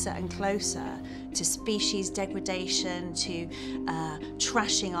closer and closer to species degradation, to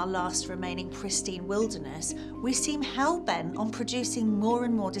trashing our last remaining pristine wilderness, we seem hell-bent on producing more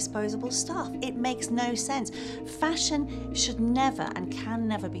and more disposable stuff. It makes no sense. Fashion should never and can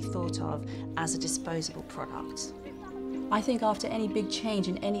never be thought of as a disposable product. I think after any big change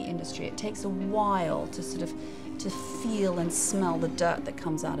in any industry, it takes a while to sort of feel and smell the dirt that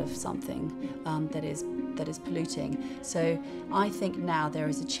comes out of something that is polluting. So I think now there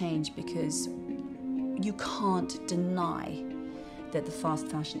is a change because you can't deny that the fast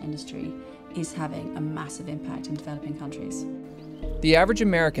fashion industry is having a massive impact in developing countries. The average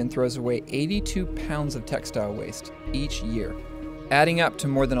American throws away 82 pounds of textile waste each year, adding up to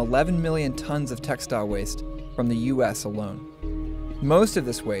more than 11 million tons of textile waste from the US alone. Most of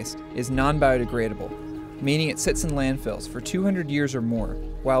this waste is non-biodegradable, meaning it sits in landfills for 200 years or more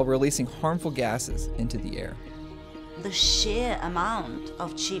while releasing harmful gases into the air. The sheer amount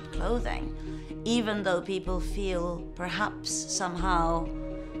of cheap clothing, even though people feel perhaps somehow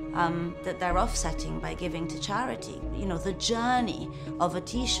that they're offsetting by giving to charity. You know, the journey of a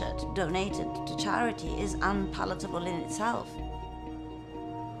t-shirt donated to charity is unpalatable in itself.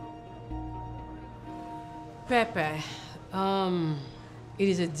 Pepe, it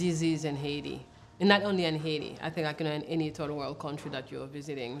is a disease in Haiti. And not only in Haiti, I think in any third world country that you're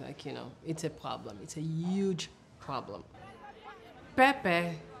visiting, it's a problem. It's a huge problem.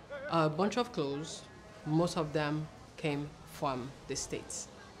 Pepe, a bunch of clothes, most of them came from the States.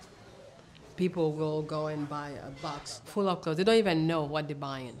 People will go and buy a box full of clothes. They don't even know what they're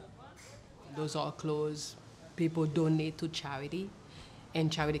buying. Those are clothes people donate to charity, and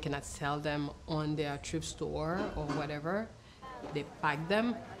charity cannot sell them on their thrift store or whatever. They pack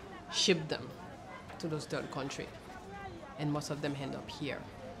them, ship them to those third countries, and most of them end up here.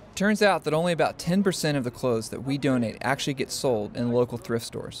 Turns out that only about 10% of the clothes that we donate actually get sold in local thrift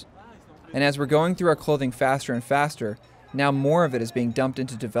stores. And as we're going through our clothing faster and faster, now more of it is being dumped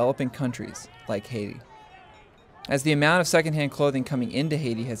into developing countries like Haiti. As the amount of secondhand clothing coming into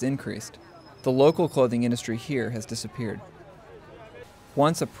Haiti has increased, the local clothing industry here has disappeared.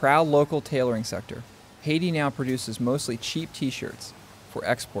 Once a proud local tailoring sector, Haiti now produces mostly cheap t-shirts for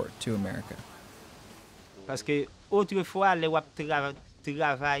export to America. Parce que autrefois, les wap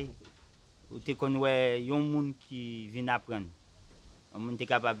travail, ou te konwe yon moun ki vin apprendre. Un moun te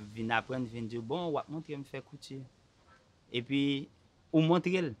capable vin apprendre, vin dire bon, wap montre me faire couture. Et puis ou montre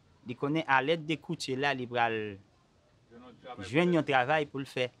el, li connaît à l'aide de couture là, li pral joindre un travail pour le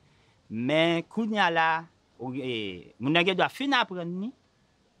faire. Mais kounya la, moun nèg doit fin apprendre ni,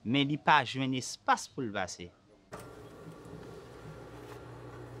 mais li pas joindre espace pour le passer.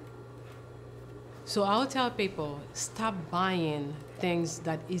 So I'll tell people, stop buying things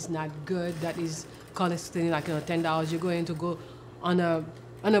that is not good, that is costing like $10. You're going to go on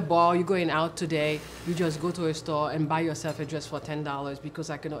a ball, you're going out today, you just go to a store and buy yourself a dress for $10 because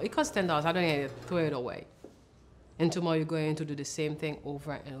it costs $10, I don't need to throw it away. And tomorrow you're going to do the same thing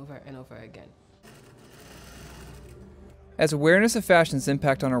over and over and over again. As awareness of fashion's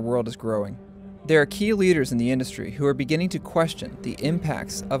impact on our world is growing, there are key leaders in the industry who are beginning to question the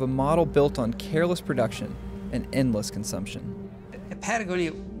impacts of a model built on careless production and endless consumption. At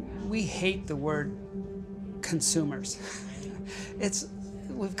Patagonia, we hate the word consumers.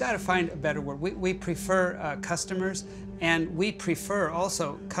 We've got to find a better word. We prefer customers, and we prefer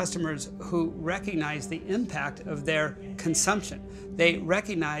also customers who recognize the impact of their consumption. They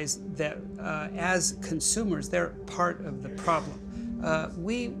recognize that as consumers, they're part of the problem.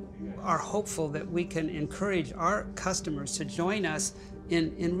 We are hopeful that we can encourage our customers to join us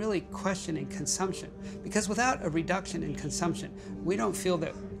in really questioning consumption. Because without a reduction in consumption, we don't feel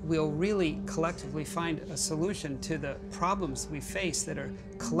that we'll really collectively find a solution to the problems we face that are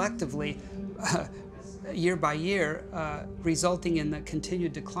collectively, year by year, resulting in the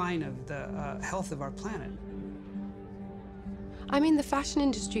continued decline of the health of our planet. I mean, the fashion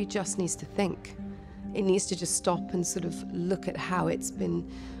industry just needs to think. It needs to just stop and sort of look at how it's been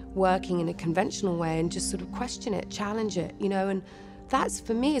working in a conventional way and just sort of question it, challenge it, and that's,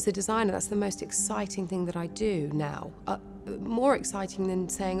 for me as a designer, that's the most exciting thing that I do now. More exciting than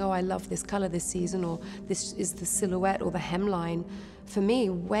saying, oh, I love this color this season, or this is the silhouette or the hemline. For me,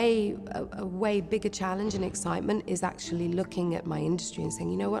 a way bigger challenge and excitement is actually looking at my industry and saying,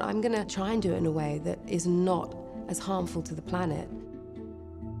 you know what, I'm gonna try and do it in a way that is not as harmful to the planet.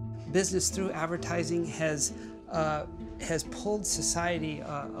 Business through advertising has pulled society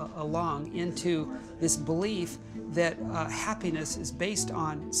along into this belief that happiness is based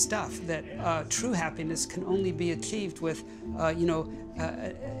on stuff, that true happiness can only be achieved with,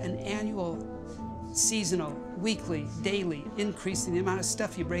 an annual, seasonal, weekly, daily increase in the amount of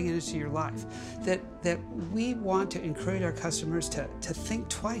stuff you bring into your life. That we want to encourage our customers to think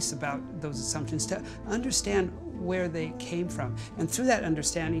twice about those assumptions, to understand where they came from, and through that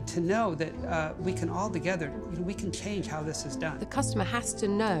understanding to know that we can all together, we can change how this is done. The customer has to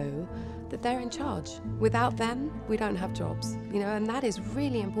know that they're in charge. Without them, we don't have jobs, and that is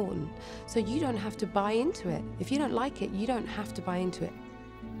really important. So you don't have to buy into it. If you don't like it, you don't have to buy into it.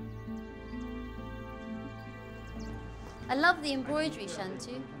 I love the embroidery,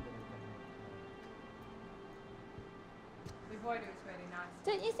 Shantu.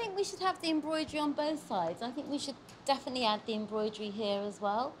 Don't you think we should have the embroidery on both sides? I think we should definitely add the embroidery here as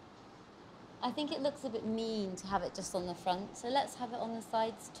well. I think it looks a bit mean to have it just on the front, so let's have it on the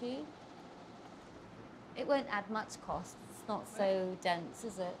sides too. It won't add much cost. It's not so dense,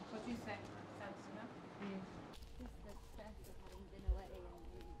 is it? What do you think?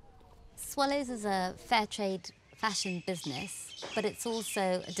 Swallows is a fair trade fashion business, but it's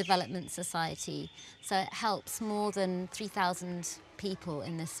also a development society, so it helps more than 3,000 people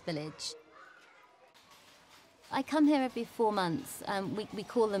in this village. I come here every 4 months. We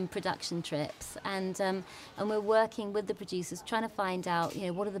call them production trips, and we're working with the producers, trying to find out,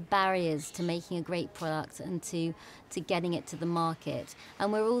 what are the barriers to making a great product and to getting it to the market.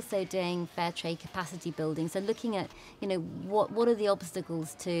 And we're also doing fair trade capacity building, so looking at, what are the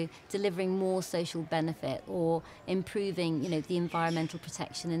obstacles to delivering more social benefit or improving, the environmental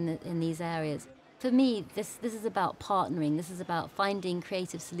protection in these areas. For me, this is about partnering. This is about finding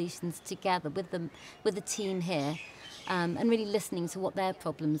creative solutions together with the team here, and really listening to what their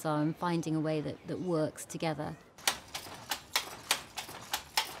problems are and finding a way that works together.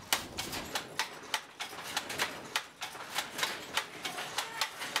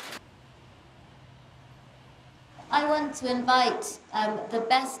 I want to invite the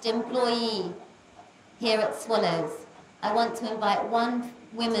best employee here at Swallows. I want to invite one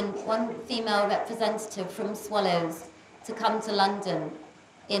female representative from Swallows to come to London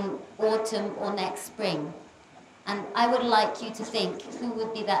in autumn or next spring. And I would like you to think who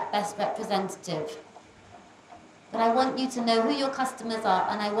would be that best representative. But I want you to know who your customers are,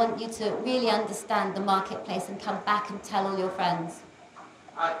 and I want you to really understand the marketplace and come back and tell all your friends.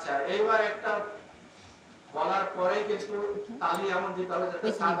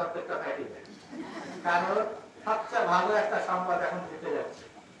 সবচেয়ে ভালো একটা সংবাদ এখন দিতে যাচ্ছে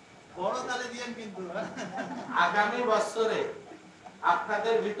বড় তালে দিয়েন কিন্তু আগামী বছরে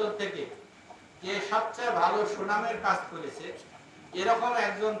আপনাদের ভিতর থেকে যে সবচেয়ে ভালো সুনামের কাজ করেছে এরকম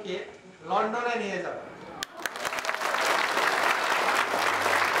একজনকে লন্ডনে নিয়ে যাবেন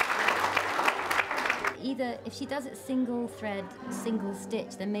Either if she does it single thread, single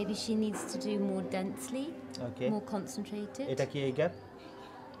stitch, then maybe she needs to do more densely, more concentrated. এটা কি এই গ্যাপ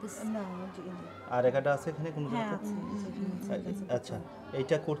আর একটা আছে এখানে কোন আচ্ছা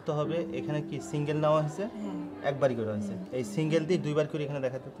এইটা করতে হবে এখানে কি সিঙ্গেল নেওয়া হয়েছে একবারই করা হয়েছে এই সিঙ্গেল দিয়ে দুইবার করে এখানে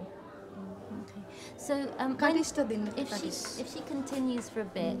দেখাতে তো So if she continues for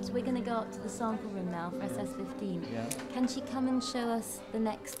a bit, we're going to go up to the sample room now for SS15. Yeah. Can she come and show us the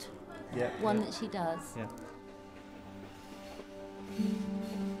next one that she does? Yeah.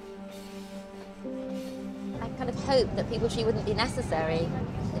 I kind of hoped that people tree wouldn't be necessary.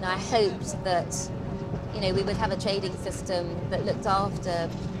 I hoped that, we would have a trading system that looked after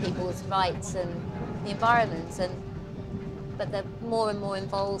people's rights and the environment. But the more and more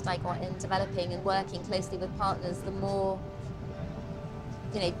involved I got in developing and working closely with partners, the more,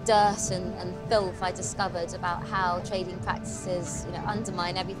 dirt and filth I discovered about how trading practices,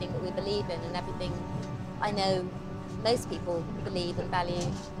 undermine everything that we believe in and everything I know most people believe and value.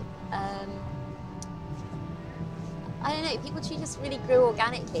 I don't know, People Tree just really grew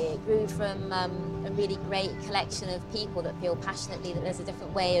organically. It grew from a really great collection of people that feel passionately that there's a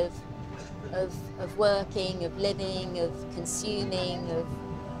different way of working, of living, of consuming, of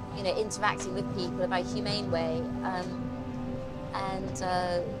interacting with people in a very humane way.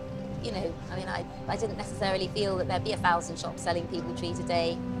 I didn't necessarily feel that there'd be 1,000 shops selling People Tree today.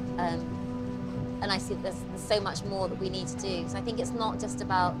 And I see there's so much more that we need to do. So I think it's not just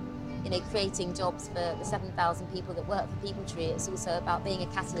about creating jobs for the 7,000 people that work for People Tree. It's also about being a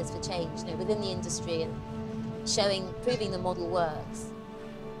catalyst for change, within the industry and proving the model works.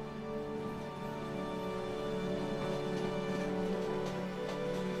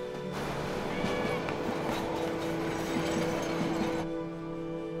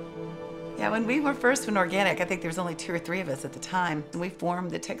 Yeah, when we went organic, I think there was only 2 or 3 of us at the time. We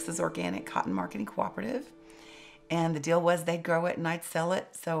formed the Texas Organic Cotton Marketing Cooperative. And the deal was they'd grow it and I'd sell it.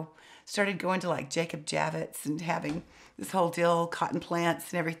 So started going to like Jacob Javits and having this whole deal, cotton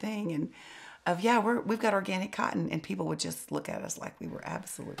plants and everything. And we've got organic cotton. And people would just look at us like we were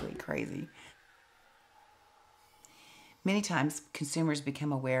absolutely crazy. Many times consumers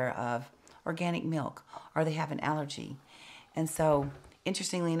become aware of organic milk or they have an allergy. And so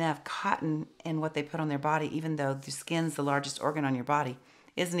interestingly enough, cotton and what they put on their body, even though the skin's the largest organ on your body,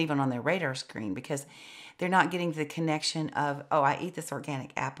 isn't even on their radar screen because they're not getting the connection of, I eat this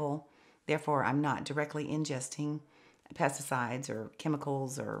organic apple, therefore I'm not directly ingesting pesticides or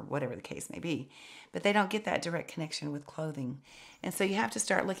chemicals or whatever the case may be. But they don't get that direct connection with clothing. And so you have to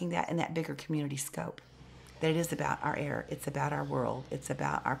start looking at in that bigger community scope, that it is about our air, it's about our world, it's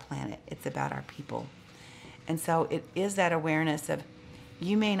about our planet, it's about our people. And so it is that awareness of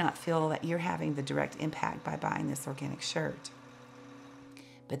you may not feel that you're having the direct impact by buying this organic shirt,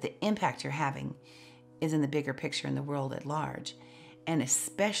 but the impact you're having is in the bigger picture in the world at large, and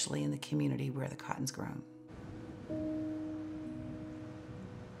especially in the community where the cotton's grown.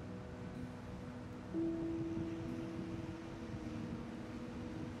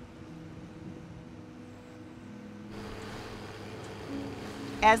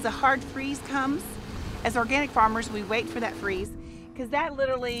 As the hard freeze comes, As organic farmers, we wait for that freeze because that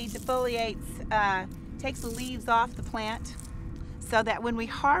literally defoliates, takes the leaves off the plant so that when we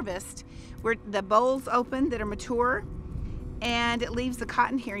harvest, the bolls open that are mature and it leaves the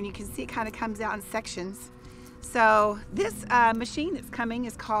cotton here, and you can see it kind of comes out in sections. So this machine that's coming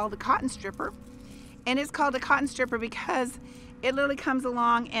is called a cotton stripper, and it's called a cotton stripper because it literally comes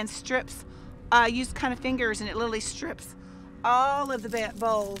along and strips, use kind of fingers, and it literally strips all of the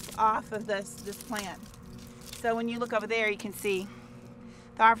bolls off of this plant. So when you look over there, you can see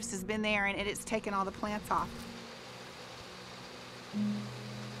the harvest has been there and it's taken all the plants off.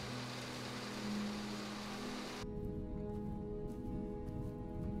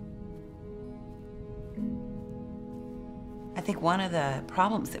 I think one of the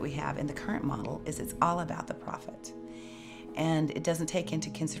problems that we have in the current model is it's all about the profit. And it doesn't take into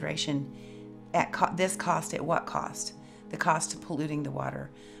consideration this cost at what cost? The cost of polluting the water,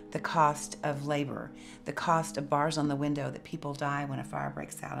 the cost of labor, the cost of bars on the window that people die when a fire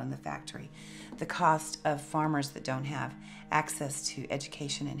breaks out in the factory, the cost of farmers that don't have access to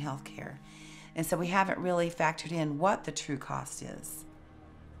education and health care. And so we haven't really factored in what the true cost is.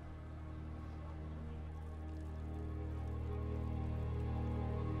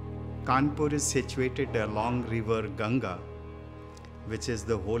 Kanpur is situated along river Ganga, which is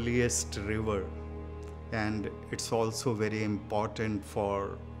the holiest river, and it's also very important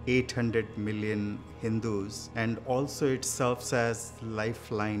for 800 million Hindus, and also it serves as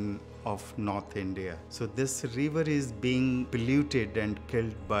lifeline of North India. So this river is being polluted and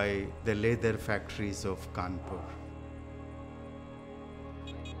killed by the leather factories of Kanpur.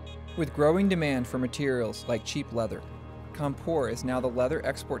 With growing demand for materials like cheap leather, Kanpur is now the leather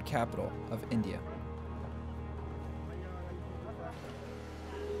export capital of India.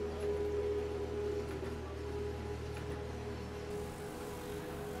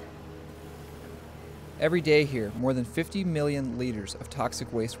 Every day here, more than 50 million liters of toxic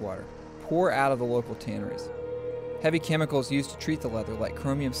wastewater pour out of the local tanneries. Heavy chemicals used to treat the leather, like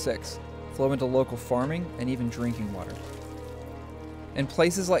chromium-6, flow into local farming and even drinking water. In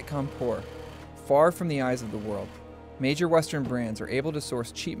places like Kanpur, far from the eyes of the world, major Western brands are able to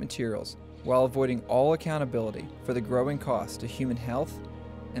source cheap materials while avoiding all accountability for the growing cost to human health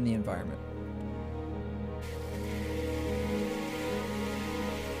and the environment.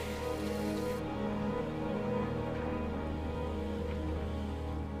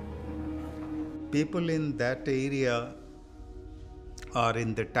 People in that area are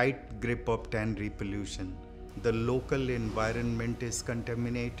in the tight grip of tannery pollution. The local environment is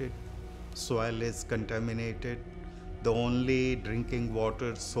contaminated, soil is contaminated, the only drinking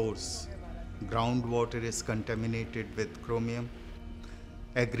water source, groundwater, is contaminated with chromium.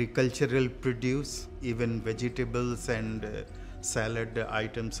 Agricultural produce, even vegetables and salad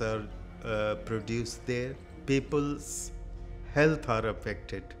items are produced there. People's health are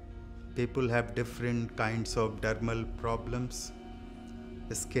affected. People have different kinds of dermal problems,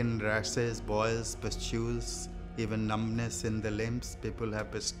 skin rashes, boils, pustules, even numbness in the limbs. People have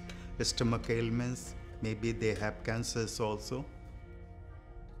stomach ailments, maybe they have cancers also.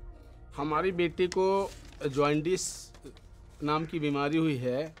 हमारी बेटी को jaundice नाम की बीमारी हुई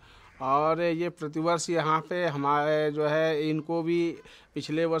है और ये प्रतिवर्ष यहाँ पे हमारे जो है इनको भी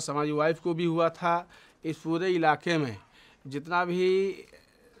पिछले वर्ष हमारी वाइफ को भी हुआ था। इस पूरे इलाके में जितना भी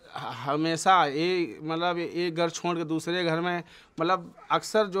हमेशा एक घर छोड़ के दूसरे घर में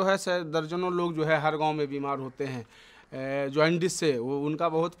अक्सर जो है दर्जनों लोग जो है हर गांव में बीमार होते हैं जॉइंटिस से। वो उनका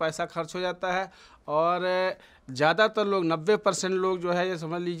बहुत पैसा खर्च हो जाता है और ज़्यादातर लोग 90% लोग जो है ये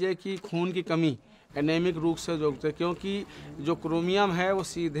समझ लीजिए कि खून की कमी एनेमिक रूप से जोड़ते हैं, क्योंकि जो क्रोमियम है वो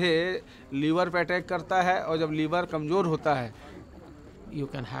सीधे लीवर पे अटैक करता है और जब लीवर कमज़ोर होता है You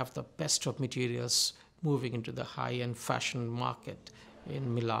can have the best of materials moving into the high-end fashion market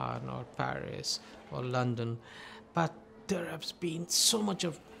in Milan or Paris or London, but there has been so much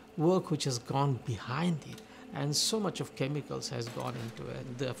of work which has gone behind it and so much of chemicals has gone into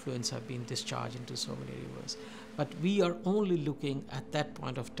it. The effluents have been discharged into so many rivers, but we are only looking at that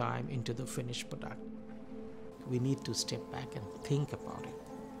point of time into the finished product. We need to step back and think about it.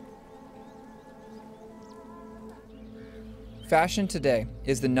 Fashion today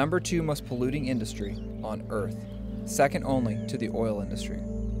is the #2 most polluting industry on Earth, second only to the oil industry.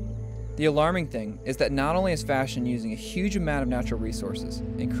 The alarming thing is that not only is fashion using a huge amount of natural resources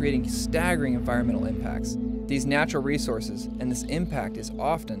and creating staggering environmental impacts, these natural resources and this impact is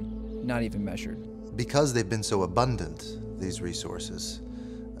often not even measured. Because they've been so abundant, these resources,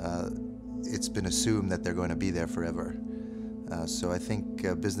 it's been assumed that they're going to be there forever. So I think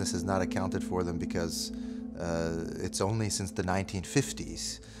business has not accounted for them because it's only since the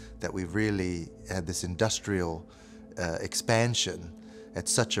 1950s that we've really had this industrial expansion at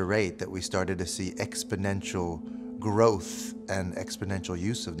such a rate that we started to see exponential growth and exponential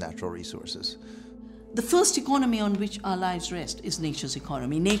use of natural resources. The first economy on which our lives rest is nature's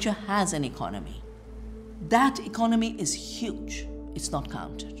economy. Nature has an economy. That economy is huge. It's not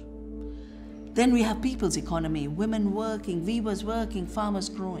counted. Then we have people's economy, women working, weavers working, farmers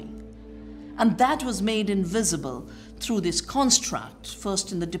growing. And that was made invisible through this construct, first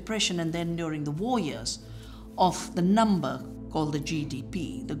in the Depression and then during the war years, of the number called the GDP,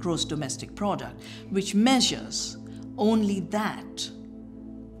 the gross domestic product, which measures only that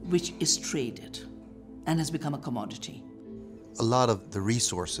which is traded and has become a commodity. A lot of the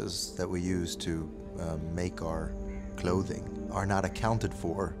resources that we use to make our clothing are not accounted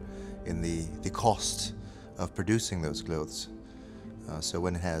for in the cost of producing those clothes. So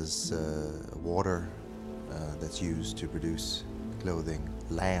when it has water that's used to produce clothing,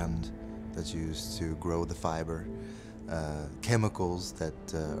 land that's used to grow the fiber, chemicals that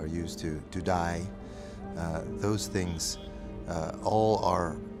are used to dye, those things all are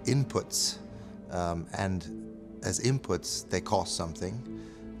inputs, and as inputs they cost something,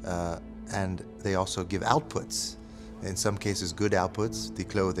 and they also give outputs. In some cases good outputs, the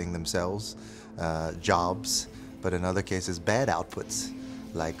clothing themselves, jobs, but in other cases bad outputs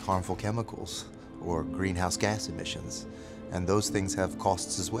like harmful chemicals or greenhouse gas emissions, and those things have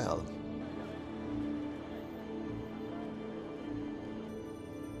costs as well.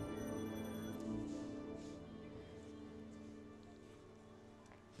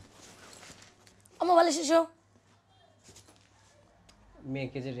 আমার ভালো শিশু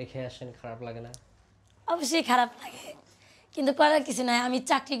মেয়েকে যে রেখে আসেন খারাপ লাগে না? অবশ্যই খারাপ লাগে, কিন্তু করার কিছু নাই। আমি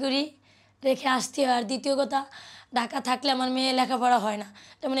চাকরি করি, রেখে আসতে হয়। আর দ্বিতীয় কথা, ঢাকা থাকলে আমার মেয়ে লেখাপড়া হয় না।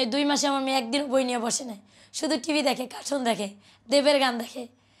 যেমন এই 2 মাসে আমার মেয়ে একদিন বই নিয়ে বসে নাই, শুধু টিভি দেখে, কার্টুন দেখে, দেবের গান দেখে।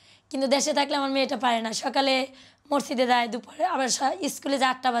 কিন্তু দেশে থাকলে আমার মেয়েটা পারে না। সকালে মসজিদে যায়, দুপুরে আবার স্কুলে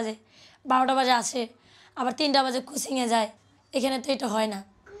যায় 8টা বাজে, 12টা বাজে আসে, আবার 3টা বাজে কোচিংয়ে যায়। এখানে তো এটা হয় না।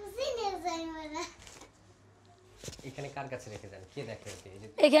 এখানে কার কাছে রেখে যান? কে দেখে?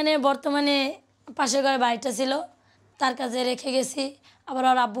 এখানে বর্তমানে পাশের ঘরে বাড়িটা ছিল, তার কাছে রেখে গেছি। আবার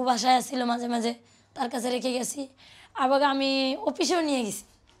ওর আব্বু বাসায় আসছিল মাঝে মাঝে, তার কাছে রেখে গেছি। আবার আমি অফিসেও নিয়ে গেছি,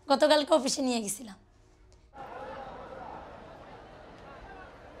 গতকালকে অফিসে নিয়ে গেছিলাম।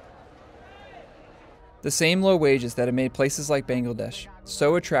 The same low wages that have made places like Bangladesh so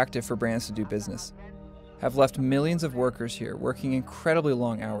attractive for brands to do business have left millions of workers here working incredibly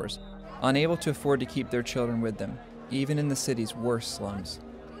long hours, unable to afford to keep their children with them, even in the city's worst slums.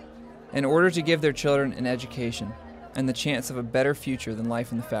 In order to give their children an education and the chance of a better future than life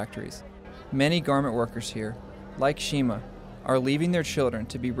in the factories, many garment workers here, like Shima, are leaving their children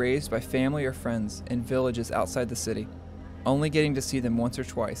to be raised by family or friends in villages outside the city, only getting to see them once or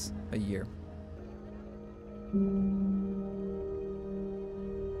twice a year.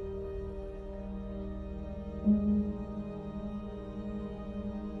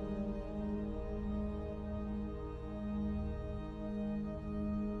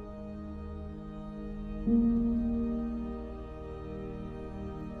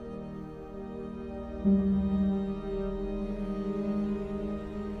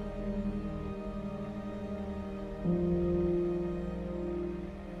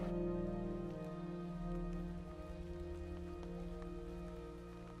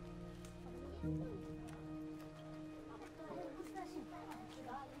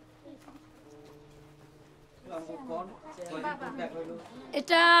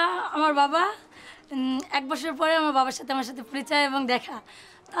 এটা আমার বাবা। 1 বছর পরে আমার বাবার সাথে আমার সাথে পরিচয় এবং দেখা।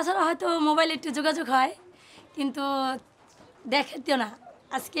 তাছাড়া হয়তো মোবাইলে একটু যোগাযোগ হয়, কিন্তু দেখতেও না।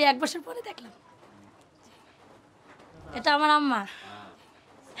 আজকে 1 বছর পরে দেখলাম। এটা আমার আম্মা।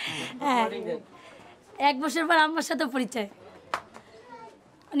 হ্যাঁ, 1 বছর পর আম্মার সাথে পরিচয়।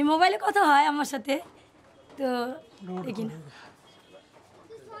 মানে মোবাইলে কথা হয় আমার সাথে, তো দেখি না।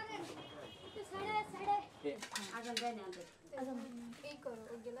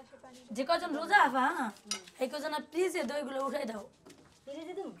 যে কজন রোজা আফা, এই কজন প্লিজে দইগুলো উঠাই দাও।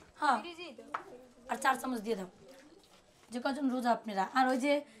 হ্যাঁ, আর 4 চামচ দিয়ে দাও। যে কজন রোজা আপনারা, আর ওই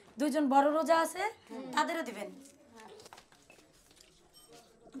যে 2 জন বড় রোজা আছে তাদেরও দিবেন।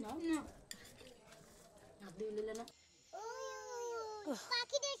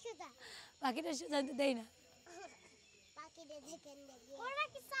 পাখিটা সোজা দেয় না।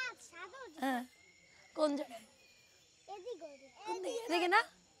 হ্যাঁ, কোন জায়গায়? এদিকে না,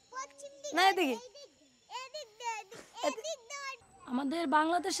 না এদিকে। আমাদের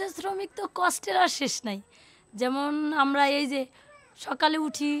বাংলাদেশের শ্রমিক তো কষ্টের আর শেষ নাই। যেমন আমরা এই যে সকালে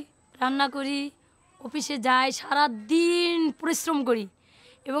উঠি, রান্না করি, অফিসে যাই, সারা দিন পরিশ্রম করি,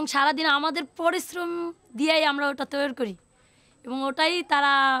 এবং সারাদিন আমাদের পরিশ্রম দিয়েই আমরা ওটা তৈরি করি এবং ওটাই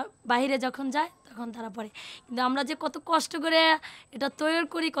তারা বাইরে যখন যায় তখন তারা পরে কিন্তু আমরা যে কত কষ্ট করে এটা তৈরি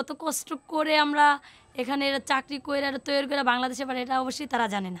করি কত কষ্ট করে আমরা এখানে চাকরি করে এটা তৈরি করে বাংলাদেশে পারে এটা অবশ্যই তারা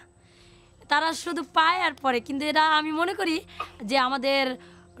জানে না তারা শুধু পায় আর পরে কিন্তু এটা আমি মনে করি যে আমাদের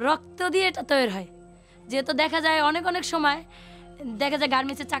রক্ত দিয়ে এটা তৈরি হয় যেহেতু দেখা যায় অনেক অনেক সময় দেখা যায়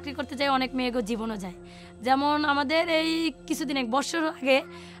গার্মেন্টসে চাকরি করতে যায় অনেক মেয়েগো জীবনও যায় যেমন আমাদের এই কিছুদিন এক বছর আগে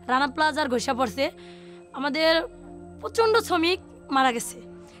রানা প্লাজার ঘোষণা পড়ছে আমাদের প্রচণ্ড শ্রমিক মারা গেছে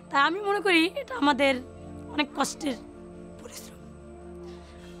তাই আমি মনে করি এটা আমাদের অনেক কষ্টের পরিশ্রম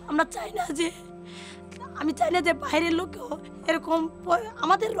আমরা চাই না যে আমি চাই না যে বাইরের লোকেও এরকম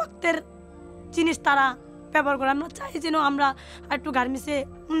আমাদের রক্তের জিনিস তারা ব্যবহার করে আমরা চাই যেন আমরা একটু গার্মেন্টসে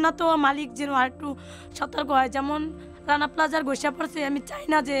উন্নত মালিক যেন আর একটু সতর্ক হয় যেমন রানা প্লাজার ঘোষণা পড়ছে আমি চাই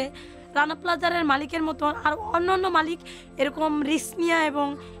না যে রানা প্লাজারের মালিকের মতো আর অন্য অন্য মালিক এরকম রিস্ক নিয়ে এবং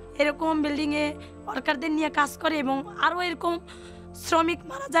এরকম বিল্ডিংয়ে ওয়ার্কারদের নিয়ে কাজ করে এবং আরও এরকম শ্রমিক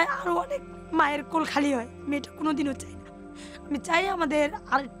মারা যায় আরও অনেক মায়ের কোল খালি হয় আমি এটা কোনোদিনও চাই না আমি চাই আমাদের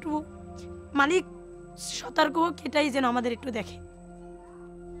আর একটু মালিক সতর্ক হোক এটাই যেন আমাদের একটু দেখে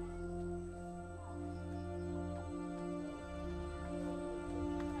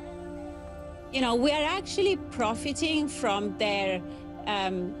You know, we are actually profiting from their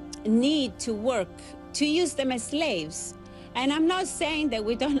need to work, to use them as slaves. And I'm not saying that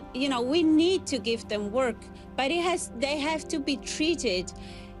we don't, you know, we need to give them work, but they have to be treated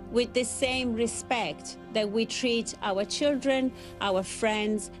with the same respect that we treat our children, our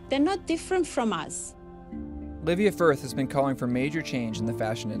friends. They're not different from us. Livia Firth has been calling for major change in the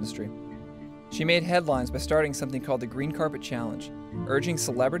fashion industry. She made headlines by starting something called the Green Carpet Challenge, urging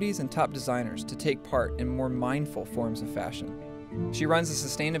celebrities and top designers to take part in more mindful forms of fashion. She runs a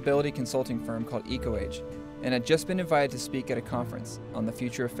sustainability consulting firm called EcoAge and had just been invited to speak at a conference on the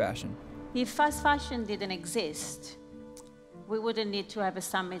future of fashion. If fast fashion didn't exist, we wouldn't need to have a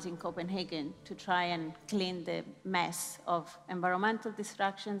summit in Copenhagen to try and clean the mess of environmental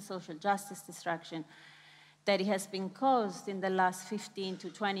destruction, social justice destruction, that it has been caused in the last 15 to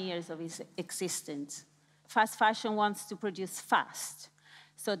 20 years of its existence. Fast fashion wants to produce fast,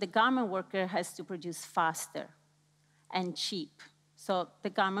 so the garment worker has to produce faster and cheap. So the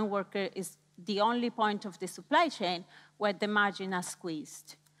garment worker is the only point of the supply chain where the margin are squeezed.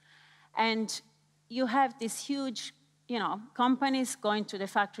 And you have this huge, you know, companies going to the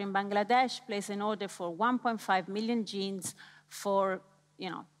factory in Bangladesh, place an order for 1.5 million jeans for,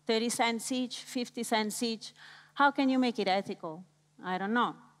 you know, 30 cents each, 50 cents each. How can you make it ethical? I don't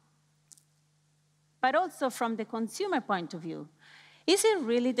know. But also from the consumer point of view, is it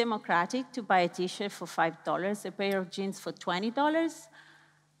really democratic to buy a t-shirt for $5, a pair of jeans for $20?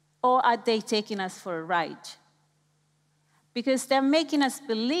 Or are they taking us for a ride? Because they're making us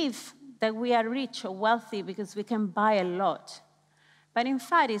believe that we are rich or wealthy because we can buy a lot. But in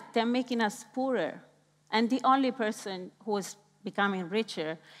fact, they're making us poorer. And the only person who is becoming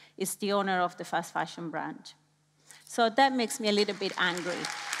richer is the owner of the fast fashion brand. So that makes me a little bit angry.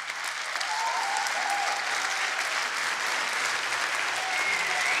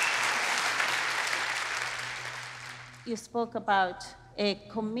 You spoke about a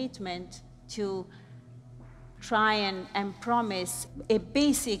commitment to try and promise a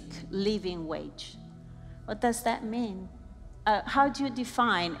basic living wage. What does that mean? How do you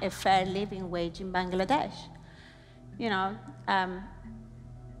define a fair living wage in Bangladesh? You know,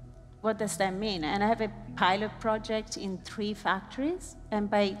 what does that mean? And I have a pilot project in 3 factories, and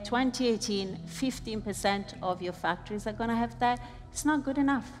by 2018, 15% of your factories are going to have that. It's not good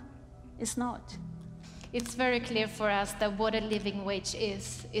enough. It's not. It's very clear for us that what a living wage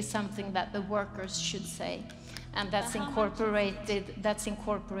is something that the workers should say. And that's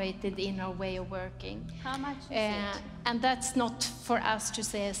incorporated in our way of working. How much is it? And that's not for us to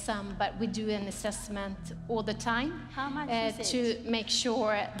say a sum, but we do an assessment all the time. How much is to it? make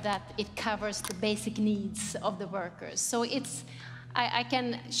sure that it covers the basic needs of the workers. So I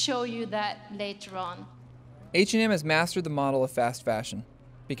can show you that later on. H&M has mastered the model of fast fashion,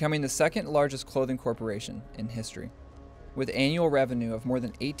 becoming the second largest clothing corporation in history, with annual revenue of more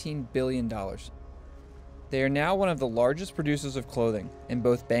than $18 billion. They are now one of the largest producers of clothing in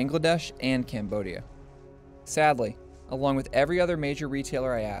both Bangladesh and Cambodia. Sadly, along with every other major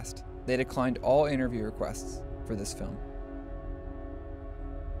retailer I asked, they declined all interview requests for this film.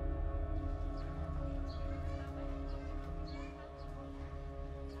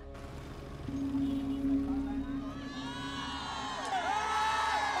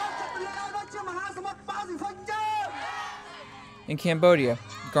 In Cambodia,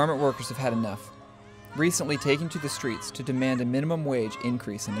 garment workers have had enough. recently taking to the streets to demand a minimum wage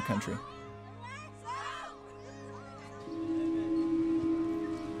increase in the country.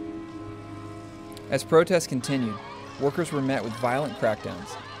 As protests continued, workers were met with violent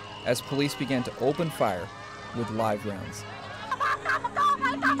crackdowns as police began to open fire with live rounds.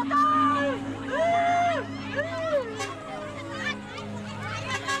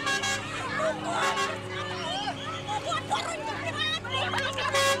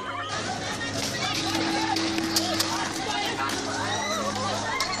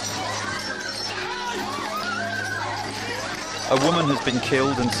 A woman has been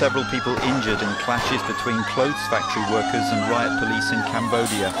killed and several people injured in clashes between clothes factory workers and riot police in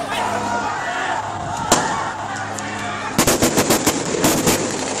Cambodia.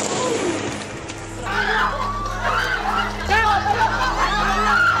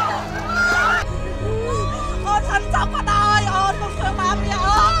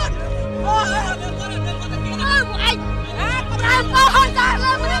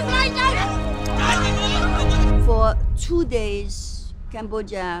 For 2 days,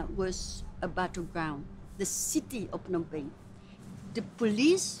 Cambodia was a battleground. The city of Phnom Penh. The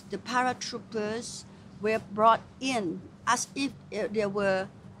police, the paratroopers were brought in as if there were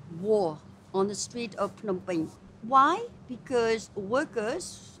war on the street of Phnom Penh. Why? Because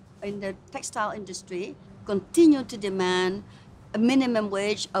workers in the textile industry continue to demand a minimum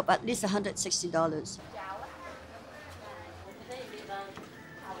wage of at least $160.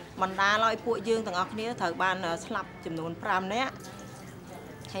 បណ្ដាលឲ្យពួកយើងទាំងអស់គ្នាត្រូវបានស្លាប់ចំនួន5នាក់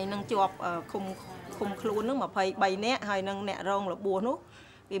ហើយនឹងជាប់ឃុំខ្លួននឹង23នាក់ហើយនឹងអ្នករងរបួសនោះ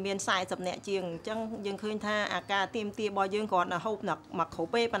វាមាន40នាក់ជាងអញ្ចឹងយើងឃើញថាអាការទៀមទារបស់យើងគ្រាន់តែហូបមកគ្រប់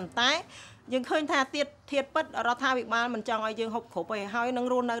ពេលប៉ុន្តែយើងឃើញថាធៀបពិតរដ្ឋាភិបាលមិនចង់ឲ្យយើងហូបគ្រប់ពេលហើយនឹង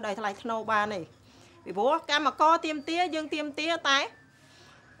រស់នៅដោយថ្លៃថ្នូរបានទេពីព្រោះកម្មករទៀមទាយើងទៀមទាតែ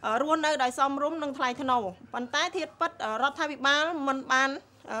រស់នៅដោយសមរម្យនិងថ្លៃថ្នូរប៉ុន្តែធៀបពិតរដ្ឋាភិបាលមិនបាន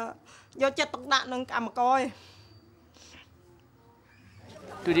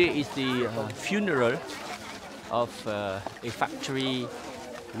Today is the funeral of a factory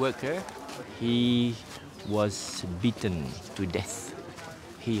worker. He was beaten to death.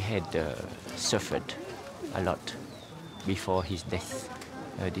 He had suffered a lot before his death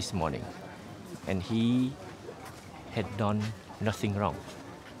this morning, and he had done nothing wrong.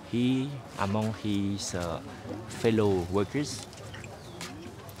 He, among his fellow workers,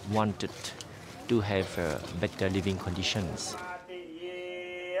 wanted to have better living conditions.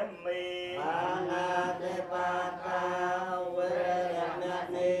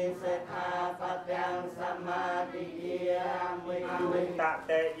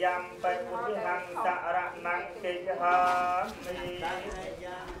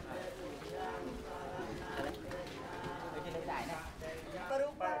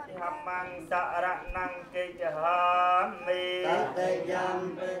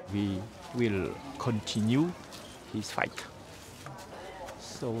 We will continue his fight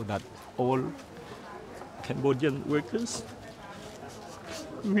so that all Cambodian workers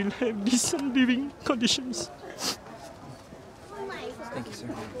will have decent living conditions. Thank you, sir.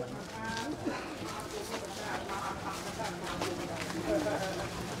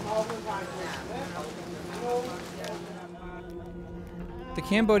 The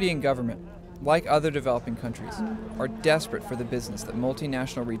Cambodian government, like other developing countries, are desperate for the business that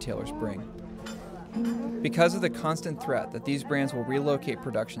multinational retailers bring. Because of the constant threat that these brands will relocate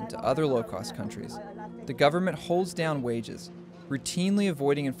production to other low-cost countries, the government holds down wages, routinely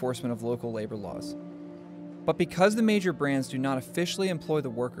avoiding enforcement of local labor laws. But because the major brands do not officially employ the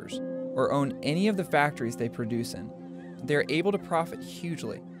workers or own any of the factories they produce in, they are able to profit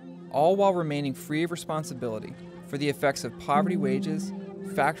hugely, all while remaining free of responsibility for the effects of poverty wages,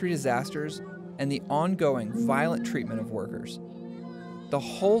 factory disasters, and the ongoing violent treatment of workers. The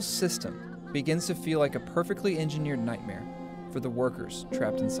whole system begins to feel like a perfectly engineered nightmare for the workers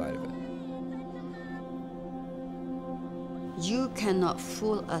trapped inside of it. You cannot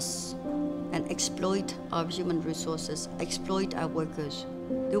fool us and exploit our human resources, exploit our workers.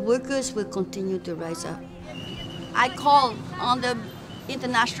 The workers will continue to rise up. I call on the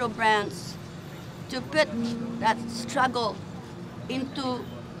international brands to put that struggle into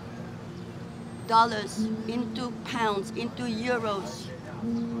dollars, into pounds, into euros.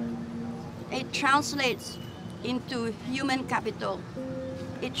 It translates into human capital.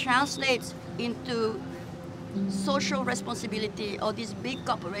 It translates into social responsibility of these big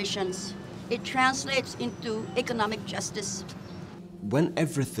corporations. It translates into economic justice. When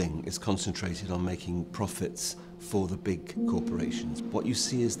everything is concentrated on making profits for the big corporations, what you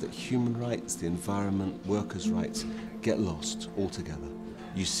see is that human rights, the environment, workers' rights get lost altogether.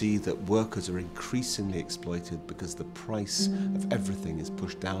 you see that workers are increasingly exploited because the price of everything is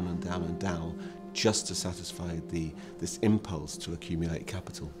pushed down and down and down just to satisfy this impulse to accumulate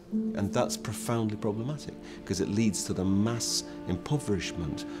capital. And that's profoundly problematic because it leads to the mass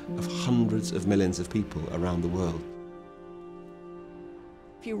impoverishment of hundreds of millions of people around the world.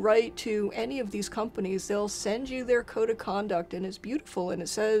 If you write to any of these companies, they'll send you their code of conduct, and it's beautiful, and it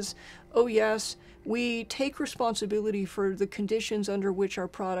says, oh yes, we take responsibility for the conditions under which our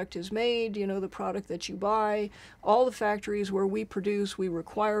product is made, you know, the product that you buy. All the factories where we produce, we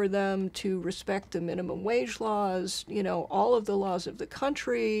require them to respect the minimum wage laws, you know, all of the laws of the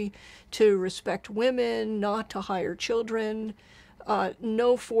country, to respect women, not to hire children,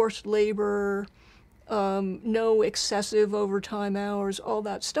 no forced labor, no excessive overtime hours, all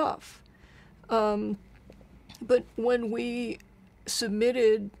that stuff. But when we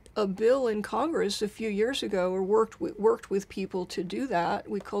submitted a bill in Congress a few years ago, or worked with people to do that,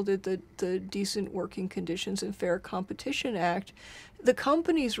 we called it the Decent Working Conditions and Fair Competition Act, the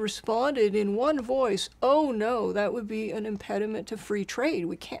companies responded in one voice, oh no, that would be an impediment to free trade.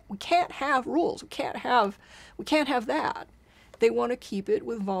 We can't have rules. We can't have that. They want to keep it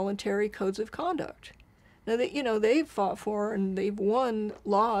with voluntary codes of conduct. Now, they've fought for and they've won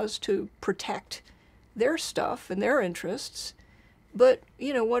laws to protect their stuff and their interests. But,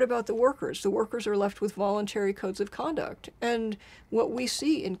 what about the workers? The workers are left with voluntary codes of conduct. And what we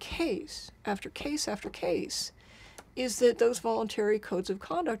see in case after case after case is that those voluntary codes of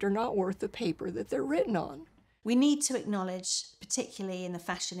conduct are not worth the paper that they're written on. We need to acknowledge, particularly in the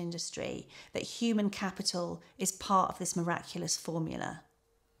fashion industry, that human capital is part of this miraculous formula.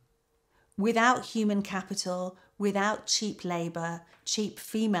 Without human capital, without cheap labour, cheap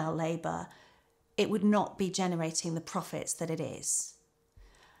female labour, it would not be generating the profits that it is.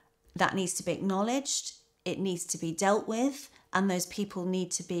 That needs to be acknowledged, it needs to be dealt with, and those people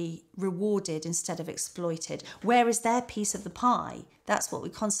need to be rewarded instead of exploited. Where is their piece of the pie? That's what we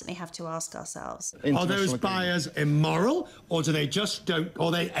constantly have to ask ourselves. Are those buyers immoral, or do they just don't, or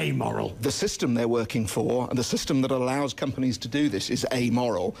are they amoral? The system they're working for, and the system that allows companies to do this, is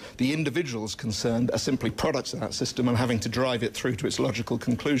amoral. The individuals concerned are simply products of that system and having to drive it through to its logical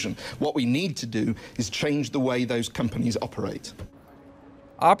conclusion. What we need to do is change the way those companies operate.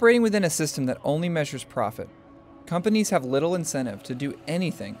 Operating within a system that only measures profit, companies have little incentive to do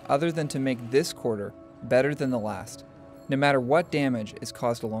anything other than to make this quarter better than the last, no matter what damage is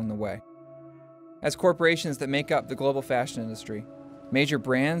caused along the way. As corporations that make up the global fashion industry, major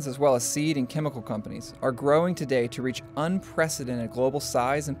brands as well as seed and chemical companies are growing today to reach unprecedented global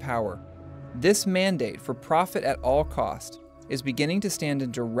size and power. This mandate for profit at all cost is beginning to stand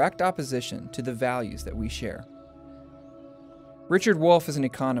in direct opposition to the values that we share. Richard Wolff is an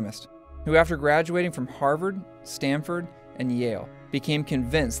economist who, after graduating from Harvard, Stanford, and Yale, became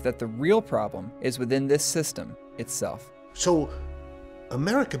convinced that the real problem is within this system itself. So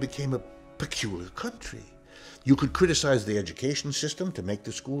America became a peculiar country. You could criticize the education system to make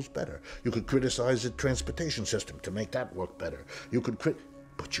the schools better. You could criticize the transportation system to make that work better.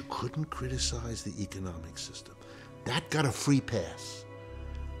 But you couldn't criticize the economic system. That got a free pass.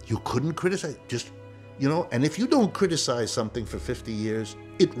 You couldn't criticize, and if you don't criticize something for 50 years,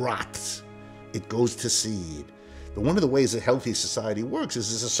 it rots. It goes to seed. But one of the ways a healthy society works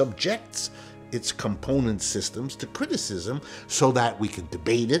is it subjects its component systems to criticism so that we can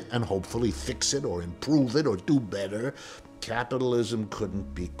debate it and hopefully fix it or improve it or do better. Capitalism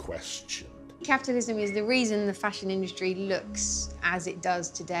couldn't be questioned. Capitalism is the reason the fashion industry looks as it does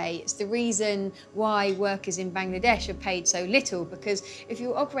today. It's the reason why workers in Bangladesh are paid so little, because if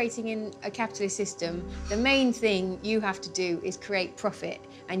you're operating in a capitalist system, the main thing you have to do is create profit,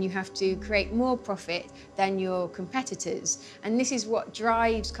 and you have to create more profit than your competitors. And this is what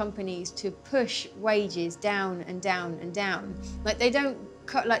drives companies to push wages down and down and down.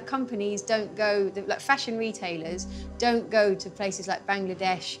 Companies don't go, like fashion retailers don't go to places like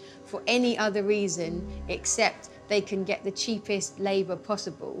Bangladesh for any other reason except they can get the cheapest labour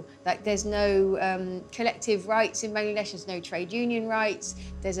possible. Like, there's no collective rights in Bangladesh, there's no trade union rights,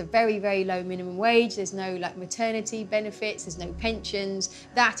 there's a very, very low minimum wage, there's no maternity benefits, there's no pensions.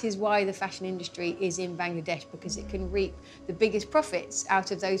 That is why the fashion industry is in Bangladesh, because it can reap the biggest profits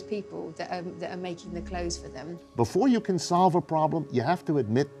out of those people that are making the clothes for them. Before you can solve a problem, you have to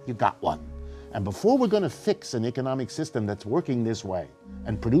admit you got one. And before we're going to fix an economic system that's working this way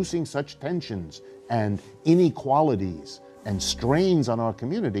and producing such tensions and inequalities and strains on our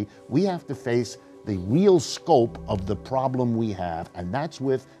community, we have to face the real scope of the problem we have, and that's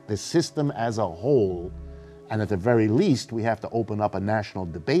with the system as a whole. And at the very least, we have to open up a national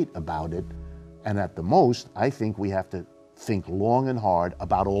debate about it. And at the most, I think we have to think long and hard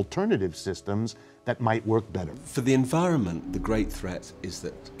about alternative systems that might work better. For the environment, the great threat is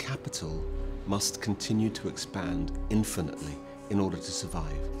that capital must continue to expand infinitely in order to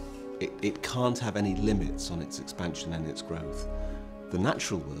survive. It can't have any limits on its expansion and its growth. The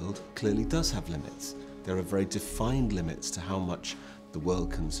natural world clearly does have limits. There are very defined limits to how much the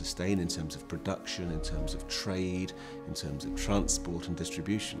world can sustain in terms of production, in terms of trade, in terms of transport and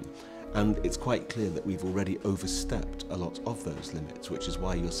distribution. And it's quite clear that we've already overstepped a lot of those limits, which is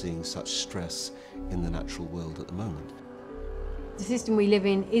why you're seeing such stress in the natural world at the moment. The system we live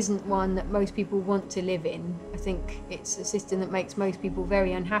in isn't one that most people want to live in. I think it's a system that makes most people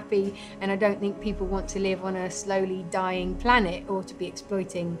very unhappy, and I don't think people want to live on a slowly dying planet or to be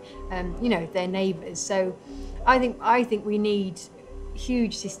exploiting, their neighbours. So I think we need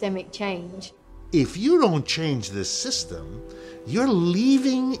huge systemic change. If you don't change this system, you're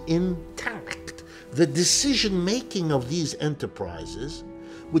leaving intact the decision-making of these enterprises,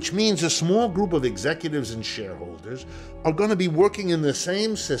 which means a small group of executives and shareholders are going to be working in the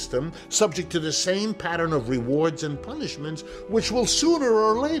same system, subject to the same pattern of rewards and punishments, which will sooner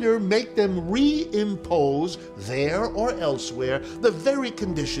or later make them reimpose there or elsewhere the very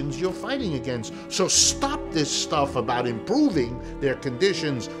conditions you're fighting against. So stop this stuff about improving their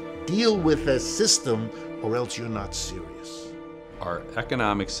conditions. Deal with the system, or else you're not serious. Our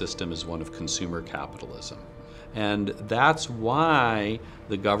economic system is one of consumer capitalism. And that's why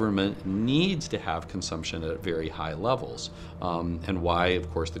the government needs to have consumption at very high levels, and why,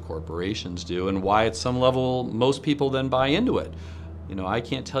 of course, the corporations do, and why at some level most people then buy into it. I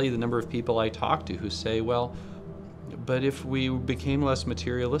can't tell you the number of people I talk to who say, well, but if we became less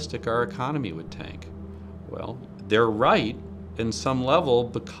materialistic, our economy would tank. Well, they're right in some level,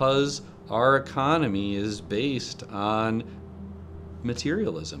 because our economy is based on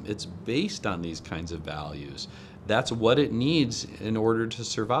materialism. It's based on these kinds of values. That's what it needs in order to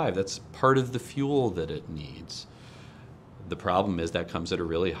survive. That's part of the fuel that it needs. The problem is that comes at a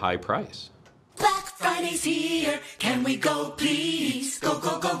really high price. Black Friday's here. Can we go, please? Go,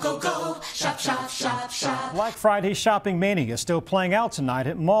 go, go, go, go. Shop, shop, shop, shop. Black Friday shopping mania is still playing out tonight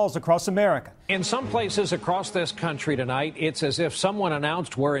at malls across America. In some places across this country tonight, it's as if someone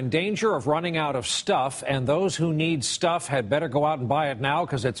announced we're in danger of running out of stuff, and those who need stuff had better go out and buy it now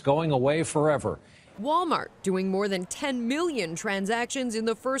because it's going away forever. Walmart doing more than 10 million transactions in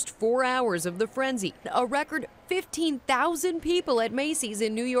the first 4 hours of the frenzy. A record 15,000 people at Macy's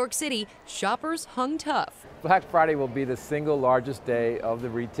in New York City. Shoppers hung tough. Black Friday will be the single largest day of the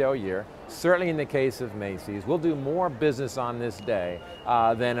retail year. Certainly in the case of Macy's, we'll do more business on this day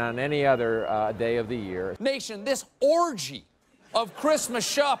than on any other day of the year. Nation, this orgy of Christmas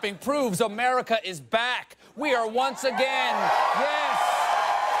shopping proves America is back. We are once again, yes,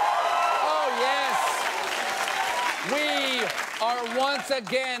 oh yes, we are once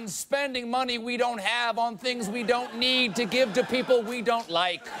again spending money we don't have on things we don't need to give to people we don't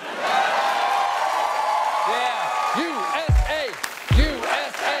like. Yeah, USA,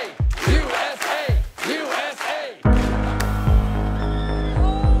 USA, USA, USA.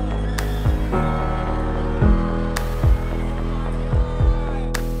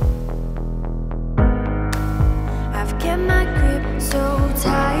 I've kept my grip so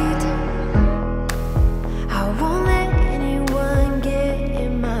tight, I won't let anyone get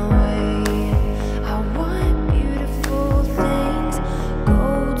in my way. I want beautiful things,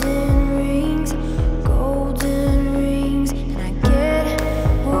 golden rings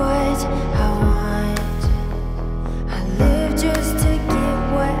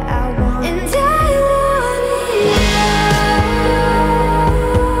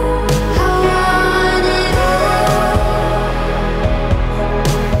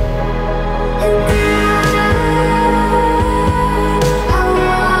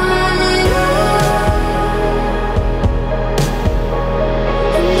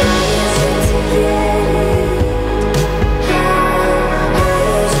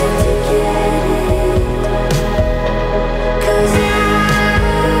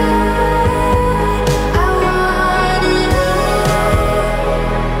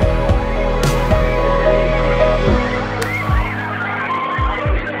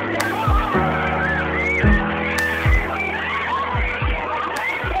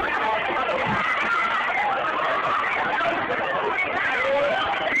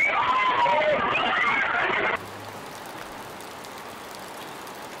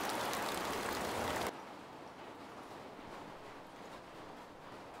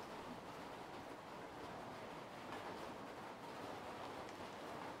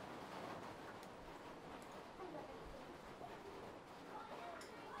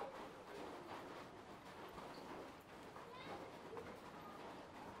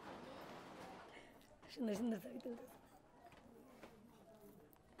সুন্দর সুন্দর ছবি তুলতেছে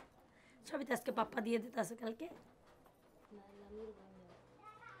ছবি তো আজকে পাপ্পা দিয়ে দিতে আছে কালকে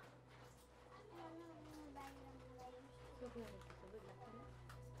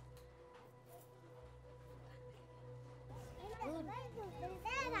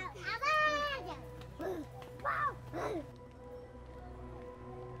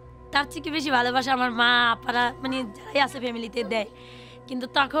তার থেকে বেশি ভালোবাসা আমার মা আপারা মানে যারাই আছে ফ্যামিলিতে দেয় কিন্তু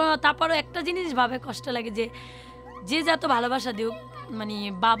তারপরও একটা জিনিস ভাবে কষ্ট লাগে যে যে যত ভালোবাসা দিও মানে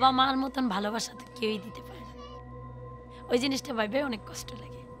বাবা মার মতন ভালোবাসা তো কেউই দিতে পারে না ওই জিনিসটা ভাবে অনেক কষ্ট লাগে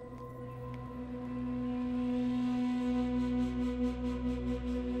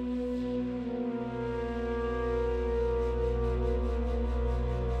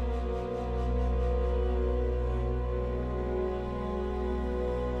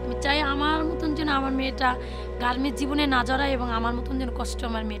চাই আমার মতন যেন আমার মেয়েটা গার্মেন্টস জীবনে না জড়ায় এবং আমার মতন যেন কষ্ট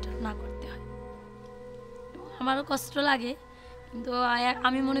আমার মেয়েটার না করতে হয় আমারও কষ্ট লাগে কিন্তু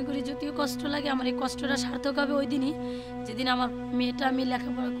আমি মনে করি যদিও কষ্ট লাগে আমার এই কষ্টটা সার্থক হবে ওই দিনই যেদিন আমার মেয়েটা আমি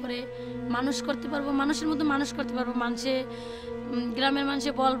লেখাপড়া করে মানুষ করতে পারবো মানুষের মতো মানুষ করতে পারবো গ্রামের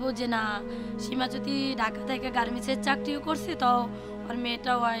মানুষে বলবো যে না সীমা যদি ঢাকা থেকে গার্মেন্টসের চাকরিও করছে তাও আর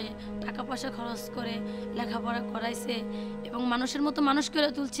মেয়েটাও টাকা পয়সা খরচ করে লেখাপড়া করাইছে এবং মানুষের মতো মানুষ করে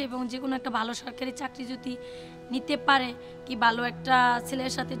তুলছে এবং যে কোনো একটা ভালো সরকারি চাকরি যদি নিতে পারে কি ভালো একটা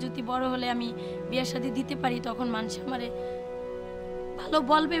ছেলের সাথে যদি বড় হলে আমি বিয়ের সাথে দিতে পারি তখন মানুষ আমারে ভালো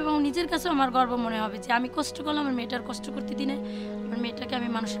বলবে এবং নিজের কাছেও আমার গর্ব মনে হবে যে আমি কষ্ট করলাম আমার মেয়েটার কষ্ট করতে দিনে আমার মেয়েটাকে আমি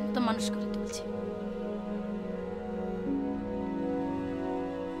মানুষের মতো মানুষ করে তুলছি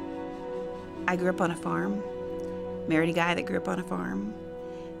I grew up on a farm, married a guy that grew up on a farm,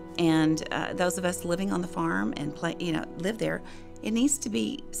 and those of us living on the farm and live there, it needs to be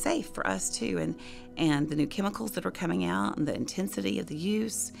safe for us too. And the new chemicals that were coming out and the intensity of the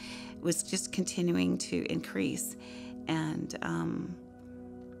use was just continuing to increase. And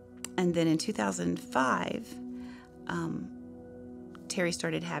then in 2005, Terry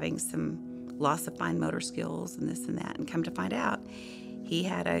started having some loss of fine motor skills and this and that, and come to find out, he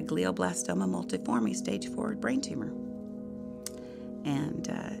had a glioblastoma multiforme stage 4 brain tumor. And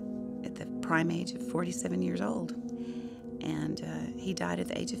at the prime age of 47 years old. And he died at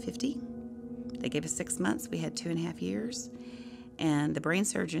the age of 50. They gave us 6 months. We had 2.5 years. And the brain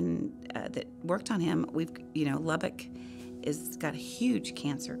surgeon that worked on him, Lubbock has got huge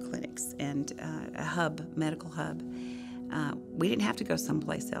cancer clinics and a medical hub. We didn't have to go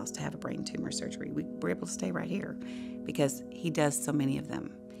someplace else to have a brain tumor surgery. We were able to stay right here because he does so many of them.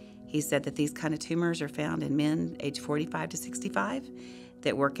 He said that these kind of tumors are found in men age 45 to 65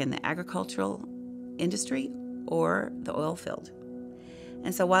 that work in the agricultural industry or the oil field.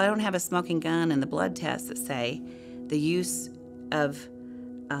 And so while I don't have a smoking gun and the blood tests that say the use of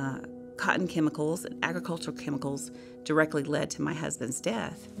cotton chemicals and agricultural chemicals directly led to my husband's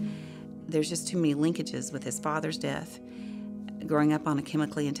death, there's just too many linkages with his father's death. Growing up on a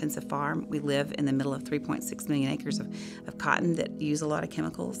chemically intensive farm, we live in the middle of 3.6 million acres of cotton that use a lot of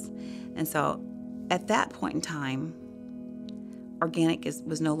chemicals. And so at that point in time, organic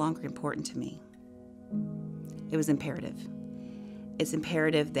was no longer important to me. It was imperative. It's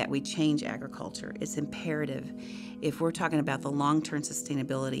imperative that we change agriculture. It's imperative, if we're talking about the long-term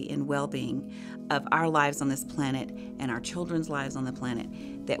sustainability and well-being of our lives on this planet and our children's lives on the planet,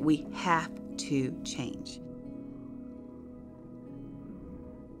 that we have to change.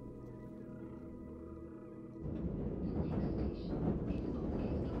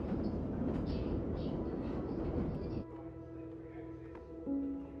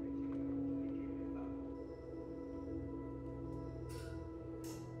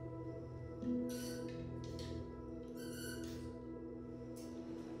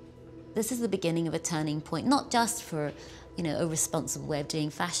 This is the beginning of a turning point, not just for a responsible way of doing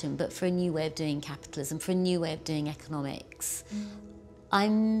fashion, but for a new way of doing capitalism, for a new way of doing economics.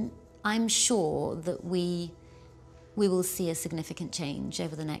 I'm sure that we will see a significant change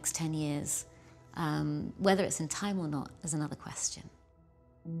over the next 10 years. Whether it's in time or not is another question.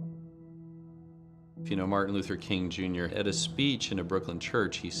 Martin Luther King Jr., at a speech in a Brooklyn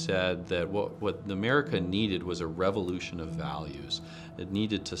church, he said that what America needed was a revolution of values. It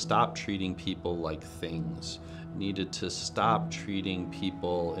needed to stop treating people like things, needed to stop treating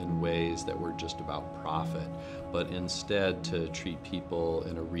people in ways that were just about profit, but instead to treat people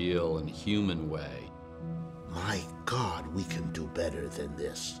in a real and human way. My God, we can do better than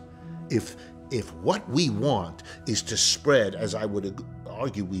this. If what we want is to spread, as I would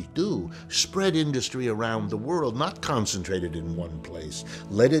argue we do, spread industry around the world, not concentrated in one place.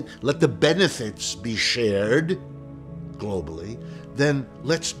 Let the benefits be shared globally, then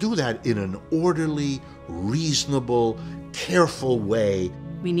let's do that in an orderly, reasonable, careful way.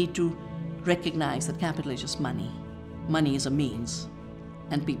 We need to recognize that capital is just money. Money is a means,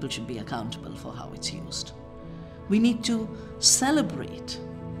 and people should be accountable for how it's used. We need to celebrate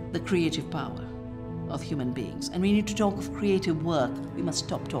the creative power of human beings, and we need to talk of creative work. We must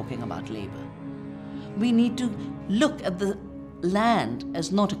stop talking about labor. We need to look at the land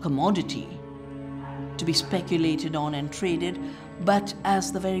as not a commodity to be speculated on and traded, but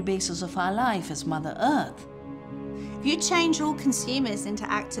as the very basis of our life, as Mother Earth. If you change all consumers into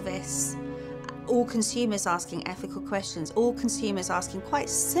activists, all consumers asking ethical questions, all consumers asking quite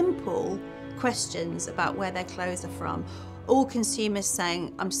simple questions about where their clothes are from, all consumers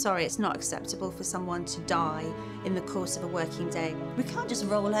saying, I'm sorry, it's not acceptable for someone to die in the course of a working day. We can't just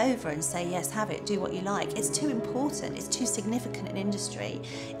roll over and say, yes, have it, do what you like. It's too important, it's too significant an industry.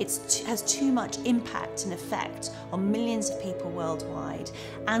 It has too much impact and effect on millions of people worldwide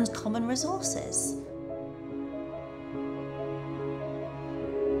and common resources.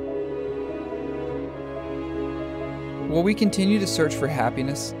 Will we continue to search for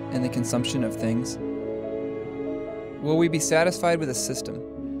happiness in the consumption of things? Will we be satisfied with a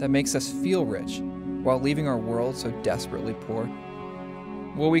system that makes us feel rich while leaving our world so desperately poor?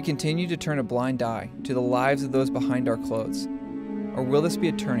 Will we continue to turn a blind eye to the lives of those behind our clothes? Or will this be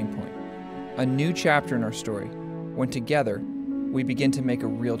a turning point, a new chapter in our story, when together we begin to make a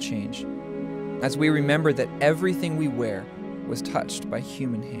real change, as we remember that everything we wear was touched by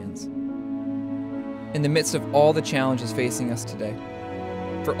human hands? In the midst of all the challenges facing us today,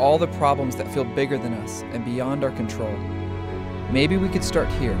 for all the problems that feel bigger than us and beyond our control, maybe we could start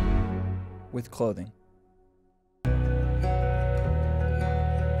here with clothing.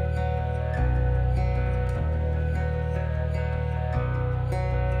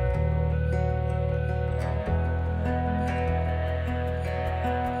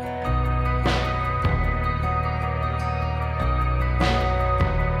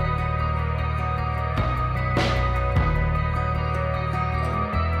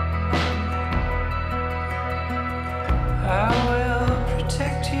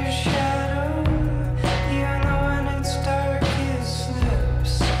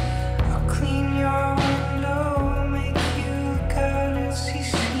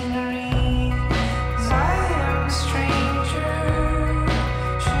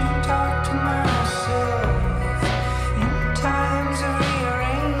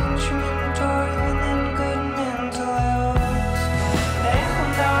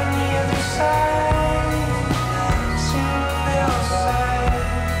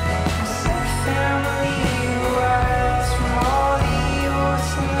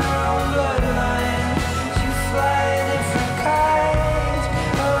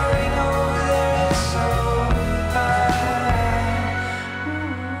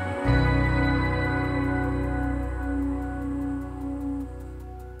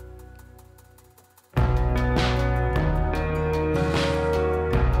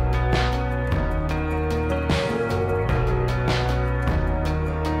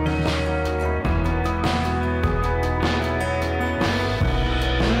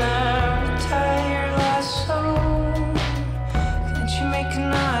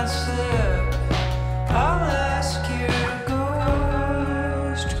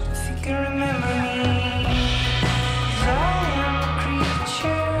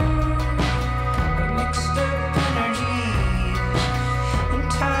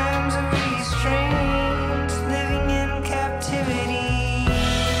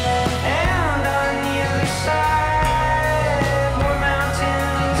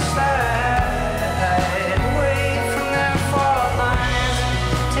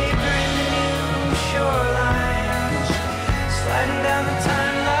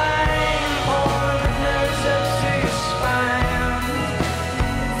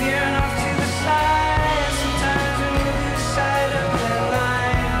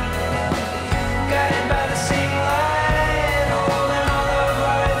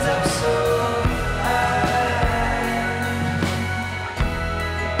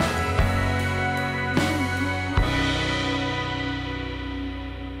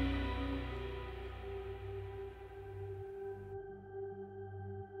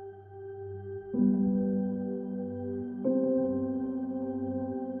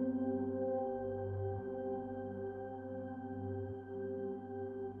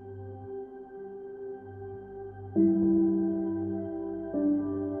 you.